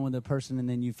around with a person, and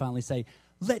then you finally say,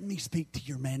 "Let me speak to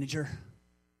your manager."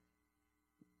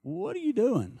 What are you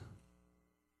doing?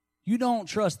 You don't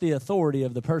trust the authority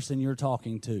of the person you're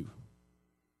talking to.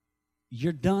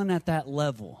 You're done at that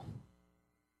level.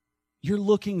 You're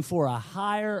looking for a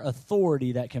higher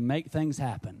authority that can make things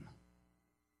happen.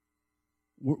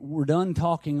 We're done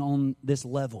talking on this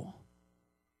level.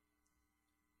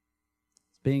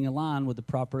 It's being aligned with the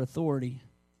proper authority.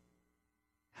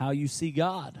 How you see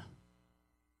God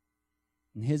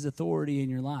and His authority in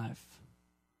your life.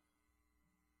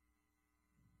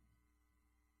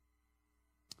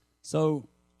 So,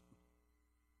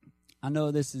 I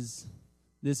know this is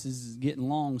getting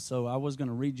long, so I was going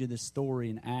to read you this story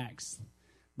in Acts,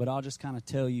 but I'll just kind of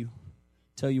tell you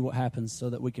what happens so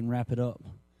that we can wrap it up,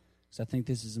 because I think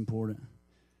this is important.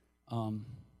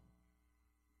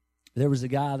 There was a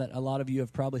guy that a lot of you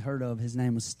have probably heard of. His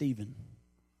name was Stephen.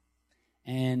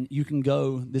 And you can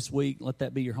go this week, let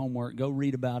that be your homework, go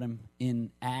read about him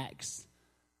in Acts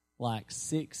like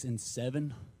 6 and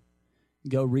 7.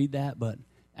 Go read that, but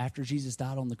after Jesus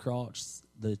died on the cross,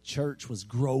 the church was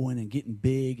growing and getting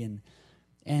big,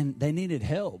 and they needed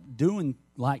help doing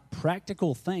like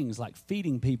practical things like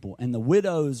feeding people. And the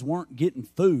widows weren't getting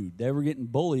food. They were getting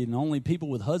bullied, and only people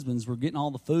with husbands were getting all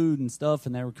the food and stuff.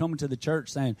 And they were coming to the church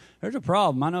saying, "There's a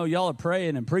problem. I know y'all are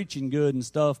praying and preaching good and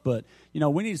stuff, but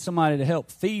we need somebody to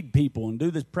help feed people and do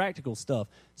this practical stuff."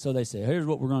 So they said, "Here's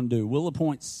what we're going to do. We'll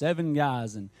appoint 7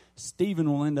 guys, and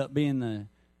Stephen will end up being the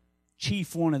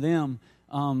chief one of them."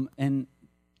 And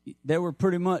they were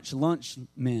pretty much lunch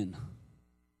men,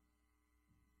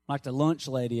 like the lunch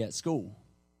lady at school.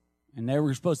 And they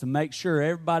were supposed to make sure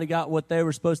everybody got what they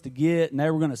were supposed to get, and they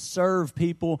were going to serve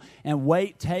people and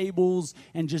wait tables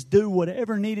and just do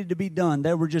whatever needed to be done.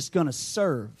 They were just going to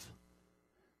serve.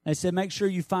 They said, make sure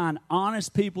you find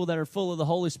honest people that are full of the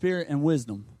Holy Spirit and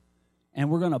wisdom. And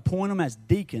we're going to appoint them as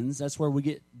deacons. That's where we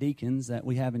get deacons that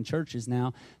we have in churches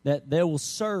now, that they will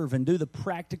serve and do the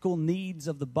practical needs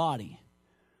of the body.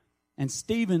 And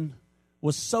Stephen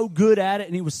was so good at it,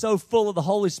 and he was so full of the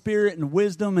Holy Spirit and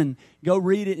wisdom, and go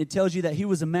read it. It tells you that he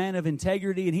was a man of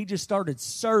integrity, and he just started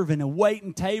serving and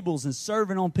waiting tables and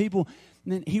serving on people.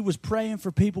 And then he was praying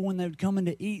for people when they would come in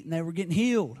to eat, and they were getting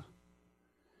healed.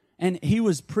 And he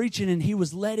was preaching, and he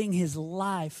was letting his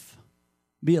life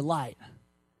be a light.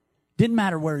 Didn't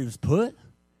matter where he was put.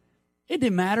 It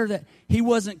didn't matter that he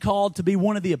wasn't called to be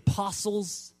one of the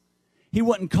apostles. He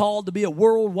wasn't called to be a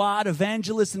worldwide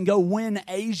evangelist and go win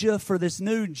Asia for this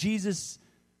new Jesus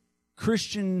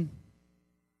Christian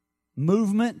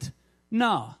movement.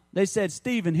 No, they said,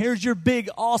 Stephen, here's your big,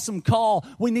 awesome call.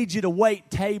 We need you to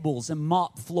wait tables and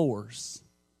mop floors.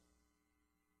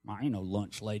 I ain't no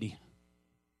lunch lady.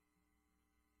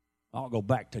 I'll go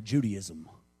back to Judaism.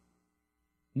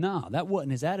 No, that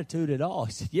wasn't his attitude at all.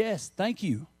 He said, yes, thank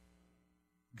you.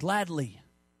 Gladly.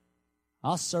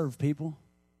 I'll serve people.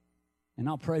 And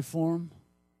I'll pray for them,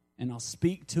 and I'll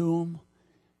speak to them.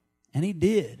 And he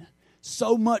did.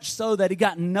 So much so that he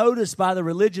got noticed by the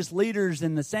religious leaders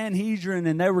in the Sanhedrin,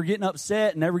 and they were getting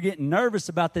upset, and they were getting nervous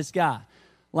about this guy.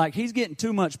 Like, he's getting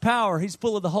too much power. He's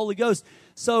full of the Holy Ghost.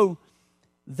 So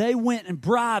they went and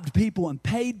bribed people and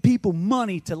paid people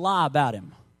money to lie about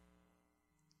him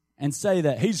and say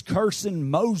that he's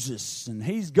cursing Moses, and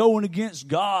he's going against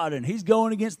God, and he's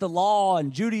going against the law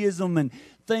and Judaism and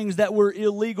things that were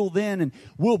illegal then, and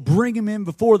we'll bring him in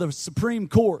before the Supreme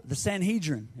Court, the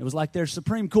Sanhedrin. It was like their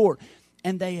Supreme Court.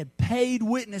 And they had paid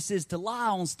witnesses to lie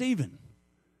on Stephen.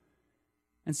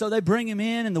 And so they bring him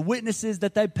in, and the witnesses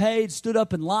that they paid stood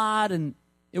up and lied, and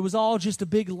it was all just a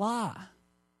big lie.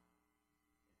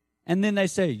 And then they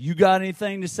say, you got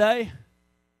anything to say?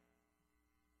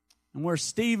 And where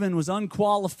Stephen was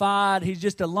unqualified, he's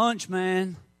just a lunch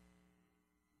man,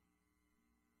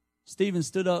 Stephen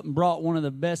stood up and brought one of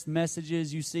the best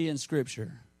messages you see in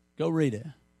Scripture. Go read it.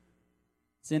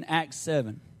 It's in Acts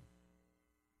 7.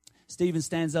 Stephen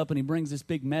stands up and he brings this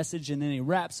big message, and then he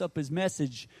wraps up his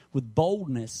message with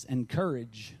boldness and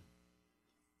courage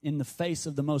in the face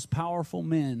of the most powerful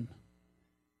men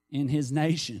in his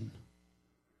nation.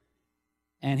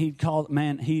 And he'd call,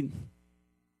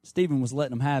 Stephen was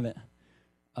letting him have it.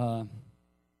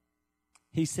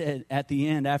 He said at the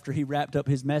end, after he wrapped up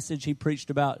his message, he preached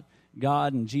about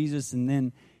God and Jesus, and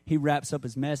then he wraps up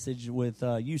his message with,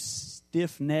 you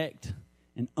stiff-necked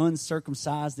and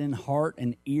uncircumcised in heart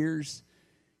and ears,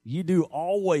 you do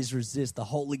always resist the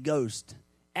Holy Ghost.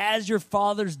 As your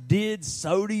fathers did,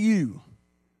 so do you.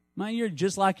 Man, you're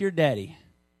just like your daddy.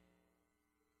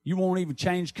 You won't even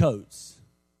change coats.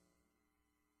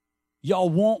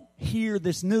 Y'all won't hear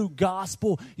this new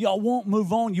gospel. Y'all won't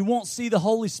move on. You won't see the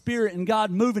Holy Spirit and God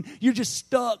moving. You're just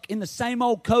stuck in the same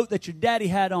old coat that your daddy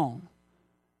had on.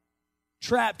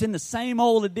 Trapped in the same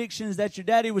old addictions that your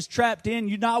daddy was trapped in.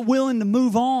 You're not willing to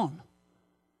move on.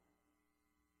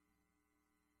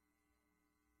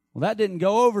 Well, that didn't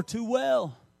go over too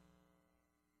well.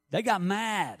 They got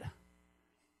mad.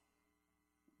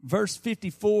 Verse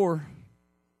 54,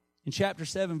 in chapter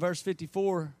 7, verse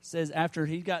 54 says, after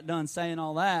he got done saying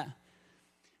all that,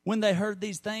 when they heard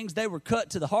these things, they were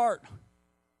cut to the heart,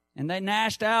 and they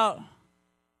gnashed out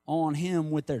on him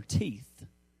with their teeth.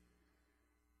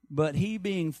 But he,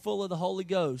 being full of the Holy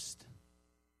Ghost,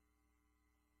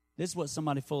 this is what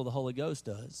somebody full of the Holy Ghost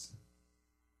does,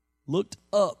 looked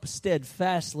up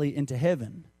steadfastly into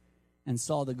heaven and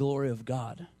saw the glory of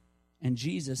God and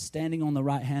Jesus standing on the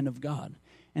right hand of God,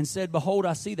 and said, behold,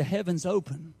 I see the heavens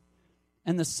open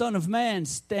and the Son of Man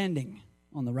standing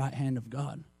on the right hand of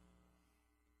God.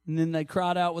 And then they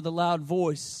cried out with a loud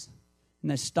voice,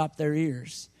 and they stopped their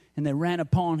ears, and they ran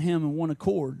upon him in one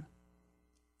accord.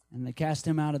 And they cast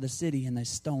him out of the city, and they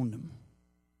stoned him.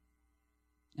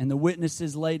 And the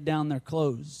witnesses laid down their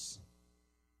clothes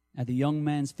at the young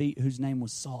man's feet, whose name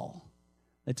was Saul.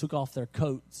 They took off their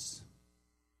coats.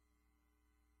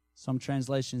 Some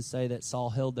translations say that Saul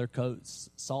held their coats.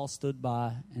 Saul stood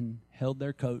by and held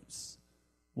their coats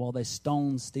while they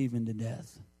stoned Stephen to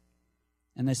death.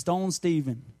 And they stoned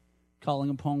Stephen, calling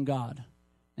upon God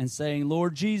and saying,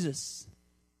 Lord Jesus,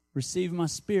 receive my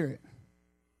spirit.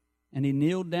 And he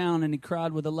kneeled down and he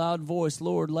cried with a loud voice,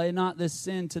 Lord, lay not this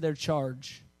sin to their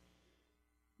charge.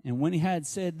 And when he had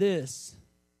said this,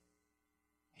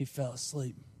 he fell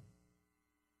asleep.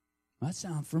 That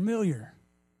sounds familiar.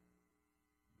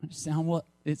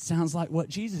 It sounds like what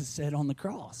Jesus said on the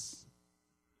cross.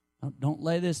 Don't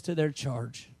lay this to their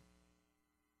charge.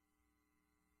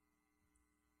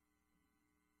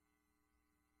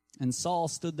 And Saul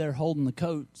stood there holding the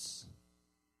coats.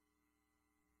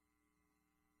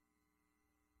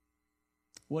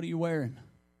 What are you wearing?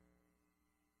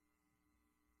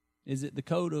 Is it the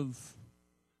coat of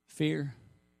Fear?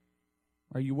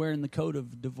 Are you wearing the coat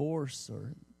of divorce,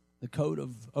 or the coat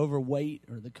of overweight,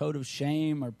 or the coat of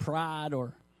shame, or pride,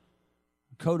 or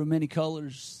a coat of many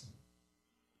colors?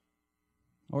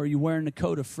 Or are you wearing the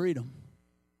coat of freedom,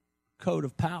 coat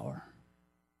of power,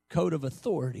 coat of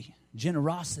authority,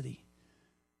 generosity?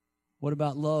 What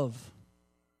about love?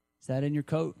 Is that in your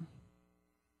coat?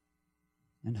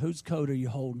 And whose coat are you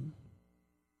holding?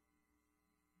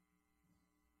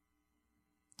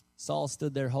 Saul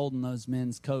stood there holding those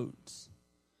men's coats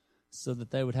so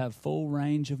that they would have full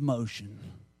range of motion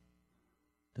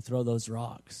to throw those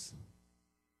rocks.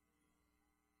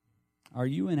 Are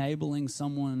you enabling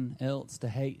someone else to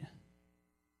hate?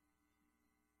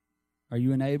 Are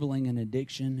you enabling an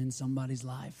addiction in somebody's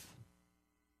life?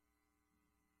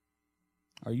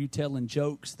 Are you telling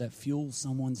jokes that fuel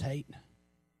someone's hate?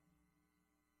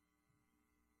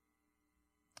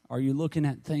 Are you looking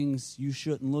at things you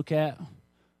shouldn't look at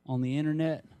on the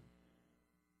internet,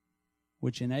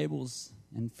 which enables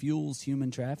and fuels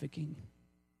human trafficking?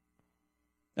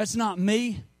 That's not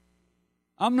me.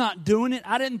 I'm not doing it.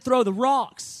 I didn't throw the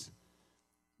rocks.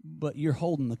 But you're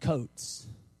holding the coats.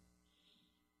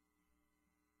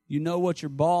 You know what your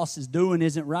boss is doing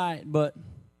isn't right, but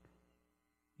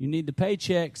you need the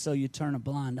paycheck, so you turn a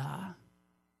blind eye.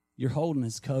 You're holding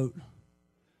his coat.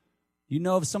 You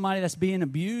know of somebody that's being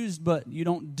abused, but you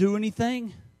don't do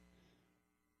anything.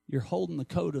 You're holding the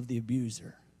coat of the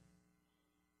abuser.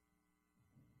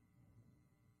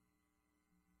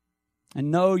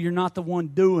 And no, you're not the one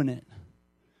doing it.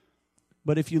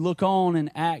 But if you look on in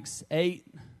Acts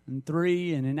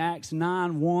 8:3 and in Acts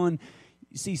 9:1,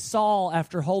 you see Saul,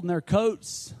 after holding their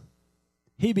coats,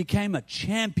 he became a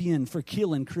champion for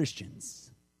killing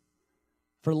Christians,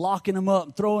 for locking them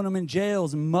up, throwing them in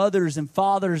jails, and mothers and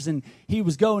fathers. And he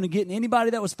was going and getting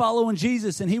anybody that was following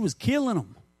Jesus, and he was killing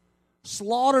them,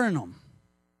 slaughtering them.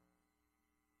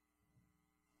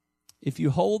 If you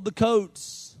hold the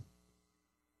coats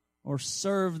or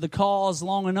serve the cause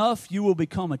long enough, you will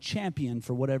become a champion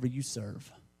for whatever you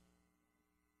serve.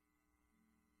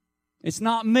 It's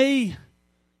not me.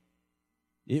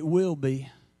 It will be.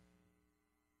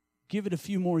 Give it a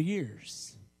few more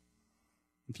years.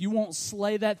 If you won't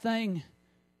slay that thing,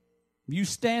 if you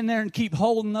stand there and keep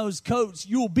holding those coats,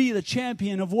 you will be the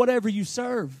champion of whatever you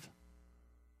serve.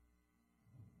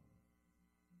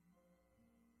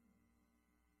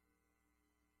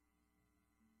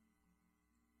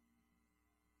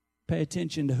 Pay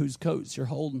attention to whose coats you're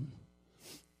holding.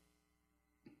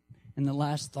 And the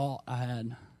last thought I had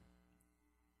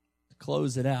to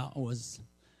close it out was,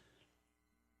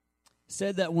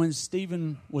 said that when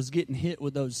Stephen was getting hit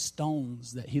with those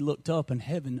stones, that he looked up and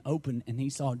heaven opened and he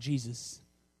saw Jesus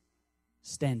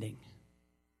standing.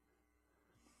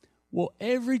 Well,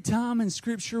 every time in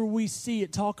Scripture we see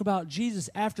it talk about Jesus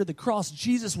after the cross,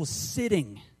 Jesus was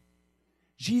sitting.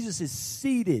 Jesus is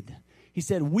seated. He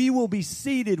said, we will be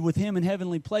seated with him in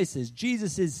heavenly places.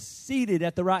 Jesus is seated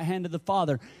at the right hand of the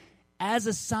Father as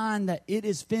a sign that it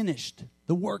is finished.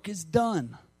 The work is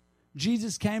done.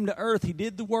 Jesus came to earth. He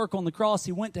did the work on the cross.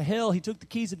 He went to hell. He took the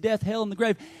keys of death, hell, and the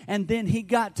grave. And then he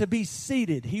got to be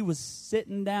seated. He was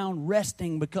sitting down,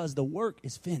 resting, because the work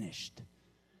is finished.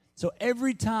 So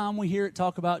every time we hear it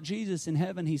talk about Jesus in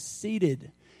heaven, he's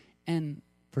seated. And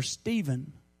for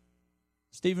Stephen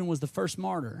was the first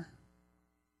martyr,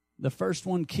 the first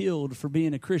one killed for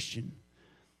being a Christian.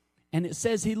 And it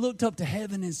says he looked up to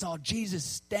heaven and saw Jesus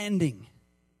standing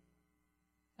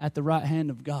at the right hand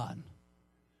of God.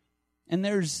 And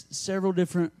there's several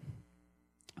different,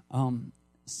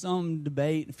 some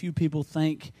debate, a few people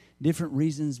think different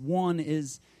reasons. One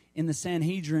is in the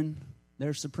Sanhedrin,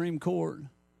 their Supreme Court.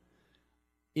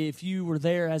 If you were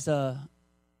there as a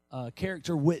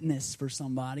character witness for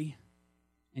somebody,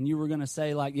 and you were going to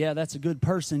say, like, yeah, that's a good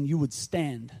person, you would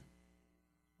stand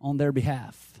on their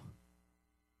behalf.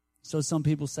 So some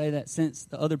people say that since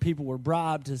the other people were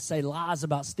bribed to say lies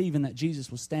about Stephen, that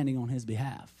Jesus was standing on his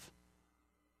behalf.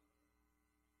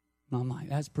 And I'm like,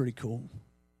 that's pretty cool.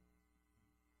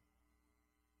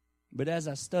 But as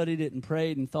I studied it and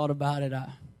prayed and thought about it,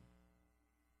 I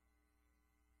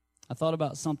thought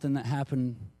about something that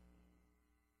happened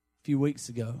a few weeks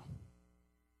ago.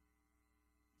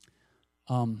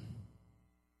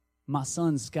 My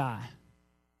son, Sky,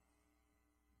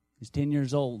 he's 10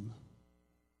 years old,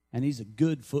 and he's a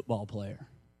good football player.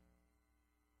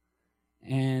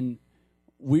 And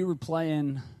we were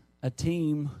playing a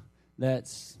team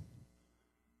that's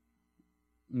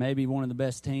maybe one of the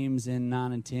best teams in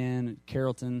 9 and 10.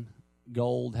 Carrollton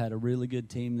Gold had a really good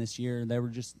team this year. They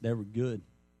were good.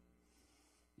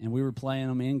 And we were playing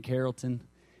them in Carrollton.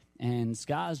 And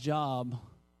Sky's job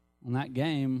on that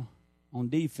game on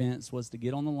defense was to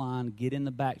get on the line, get in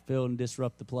the backfield, and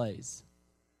disrupt the plays,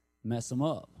 mess them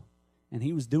up. And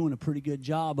he was doing a pretty good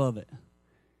job of it.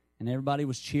 And everybody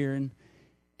was cheering.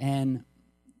 And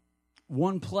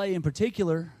one play in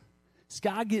particular,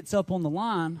 Sky gets up on the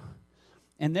line,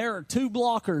 and there are two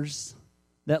blockers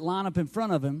that line up in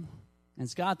front of him. And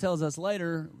Sky tells us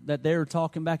later that they were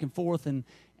talking back and forth, and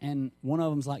one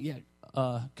of them's like,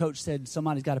 Coach said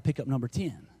somebody's got to pick up number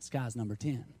 10. Sky's number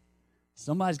 10.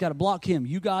 Somebody's got to block him.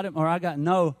 You got him, or I got him.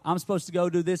 No, I'm supposed to go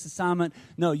do this assignment.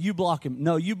 No, you block him.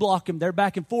 No, you block him. They're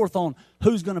back and forth on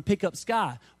who's going to pick up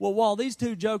Sky. Well, while these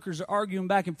two jokers are arguing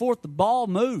back and forth, the ball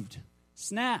moved,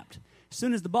 snapped. As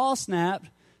soon as the ball snapped,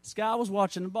 Sky was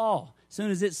watching the ball. As soon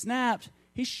as it snapped,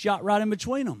 he shot right in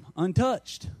between them,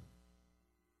 untouched.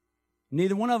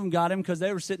 Neither one of them got him because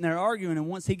they were sitting there arguing, and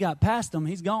once he got past them,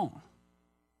 he's gone.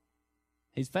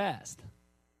 He's fast.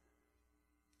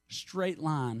 Straight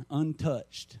line,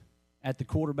 untouched, at the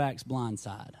quarterback's blind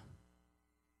side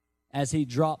as he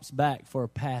drops back for a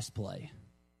pass play.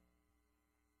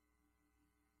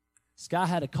 Sky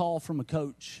had a call from a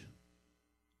coach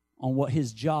on what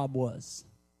his job was.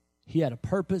 He had a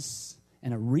purpose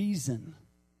and a reason,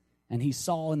 and he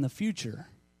saw in the future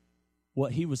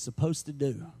what he was supposed to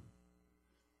do.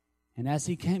 And as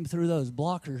he came through those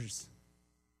blockers,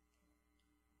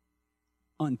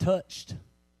 untouched,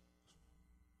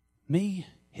 me,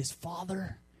 his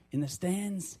father, in the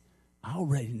stands, I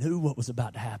already knew what was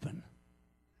about to happen.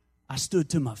 I stood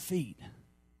to my feet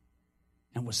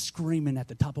and was screaming at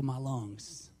the top of my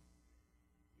lungs.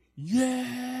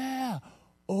 Yeah!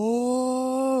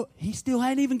 Oh! He still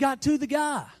hadn't even got to the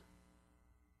guy.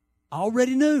 I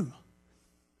already knew.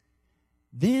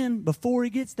 Then, before he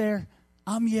gets there,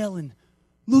 I'm yelling,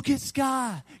 look at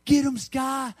Sky! Get him,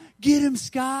 Sky! Get him,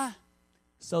 Sky!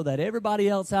 So that everybody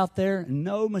else out there,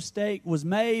 no mistake was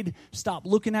made. Stop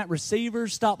looking at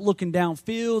receivers. Stop looking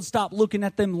downfield. Stop looking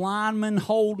at them linemen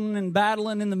holding and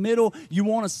battling in the middle. You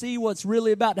want to see what's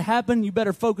really about to happen? You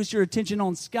better focus your attention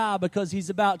on Sky, because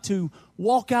he's about to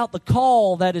walk out the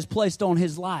call that is placed on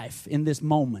his life in this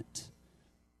moment.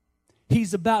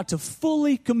 He's about to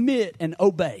fully commit and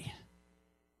obey.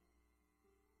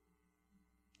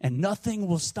 And nothing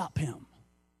will stop him.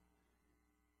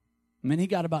 I mean, he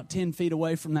got about 10 feet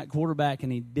away from that quarterback,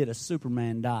 and he did a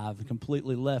Superman dive,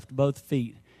 completely left both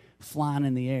feet flying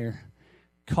in the air.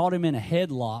 Caught him in a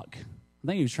headlock. I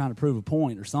think he was trying to prove a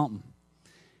point or something.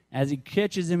 As he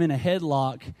catches him in a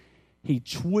headlock, he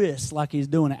twists like he's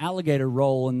doing an alligator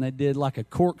roll, and they did like a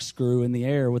corkscrew in the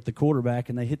air with the quarterback,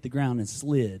 and they hit the ground and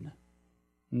slid.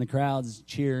 And the crowd's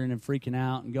cheering and freaking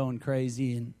out and going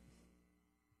crazy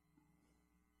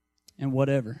and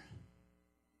whatever.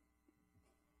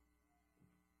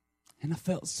 And I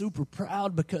felt super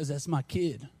proud because that's my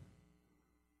kid.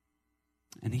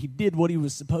 And he did what he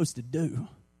was supposed to do.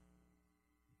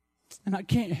 And I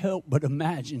can't help but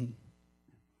imagine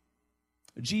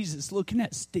Jesus looking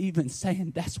at Stephen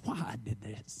saying, that's why I did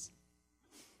this.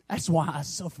 That's why I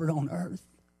suffered on earth.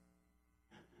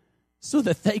 So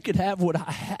that they could have what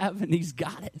I have, and he's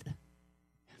got it.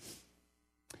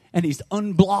 And he's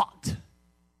unblocked.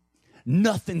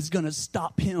 Nothing's going to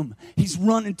stop him. He's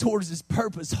running towards his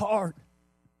purpose hard.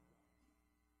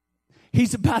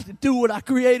 He's about to do what I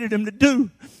created him to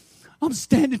do. I'm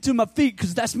standing to my feet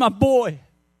because that's my boy.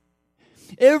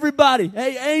 Everybody,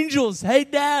 hey angels, hey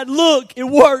Dad, look, it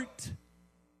worked.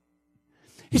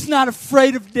 He's not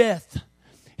afraid of death.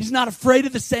 He's not afraid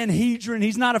of the Sanhedrin.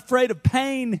 He's not afraid of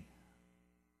pain.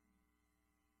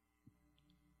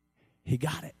 He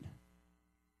got it.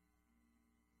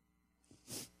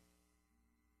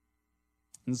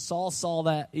 And Saul saw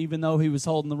that even though he was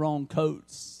holding the wrong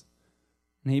coats.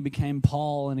 And he became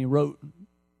Paul, and he wrote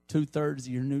 2/3 of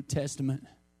your New Testament.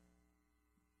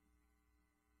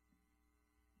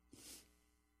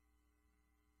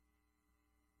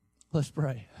 Let's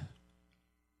pray.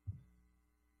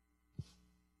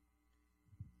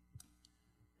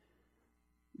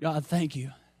 God, thank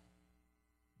you.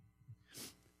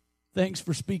 Thanks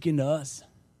for speaking to us.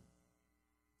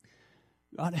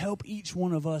 God, help each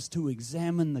one of us to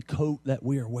examine the coat that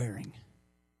we are wearing.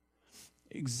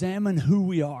 Examine who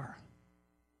we are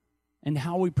and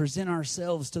how we present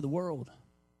ourselves to the world.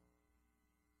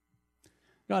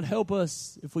 God, help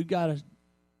us if we've got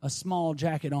a small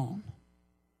jacket on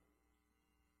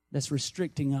that's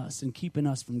restricting us and keeping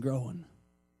us from growing.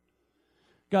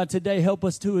 God, today help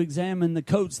us to examine the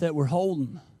coats that we're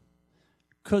holding,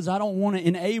 because I don't want to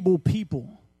enable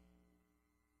people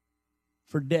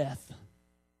for death.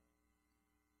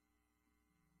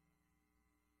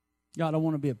 God, I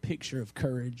want to be a picture of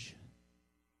courage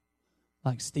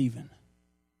like Stephen.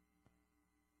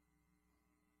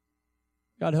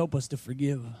 God, help us to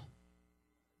forgive,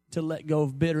 to let go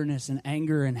of bitterness and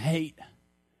anger and hate.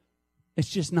 It's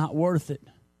just not worth it,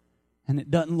 and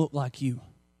it doesn't look like you.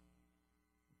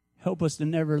 Help us to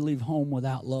never leave home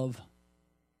without love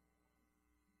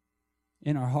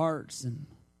in our hearts and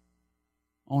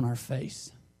on our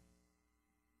face,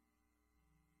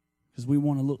 because we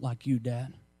want to look like you,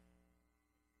 Dad.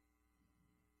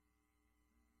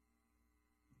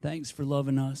 Thanks for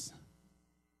loving us.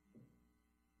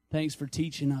 Thanks for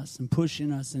teaching us and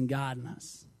pushing us and guiding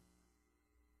us.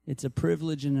 It's a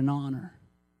privilege and an honor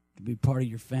to be part of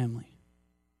your family.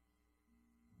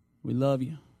 We love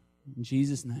you. In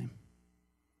Jesus' name,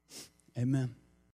 amen.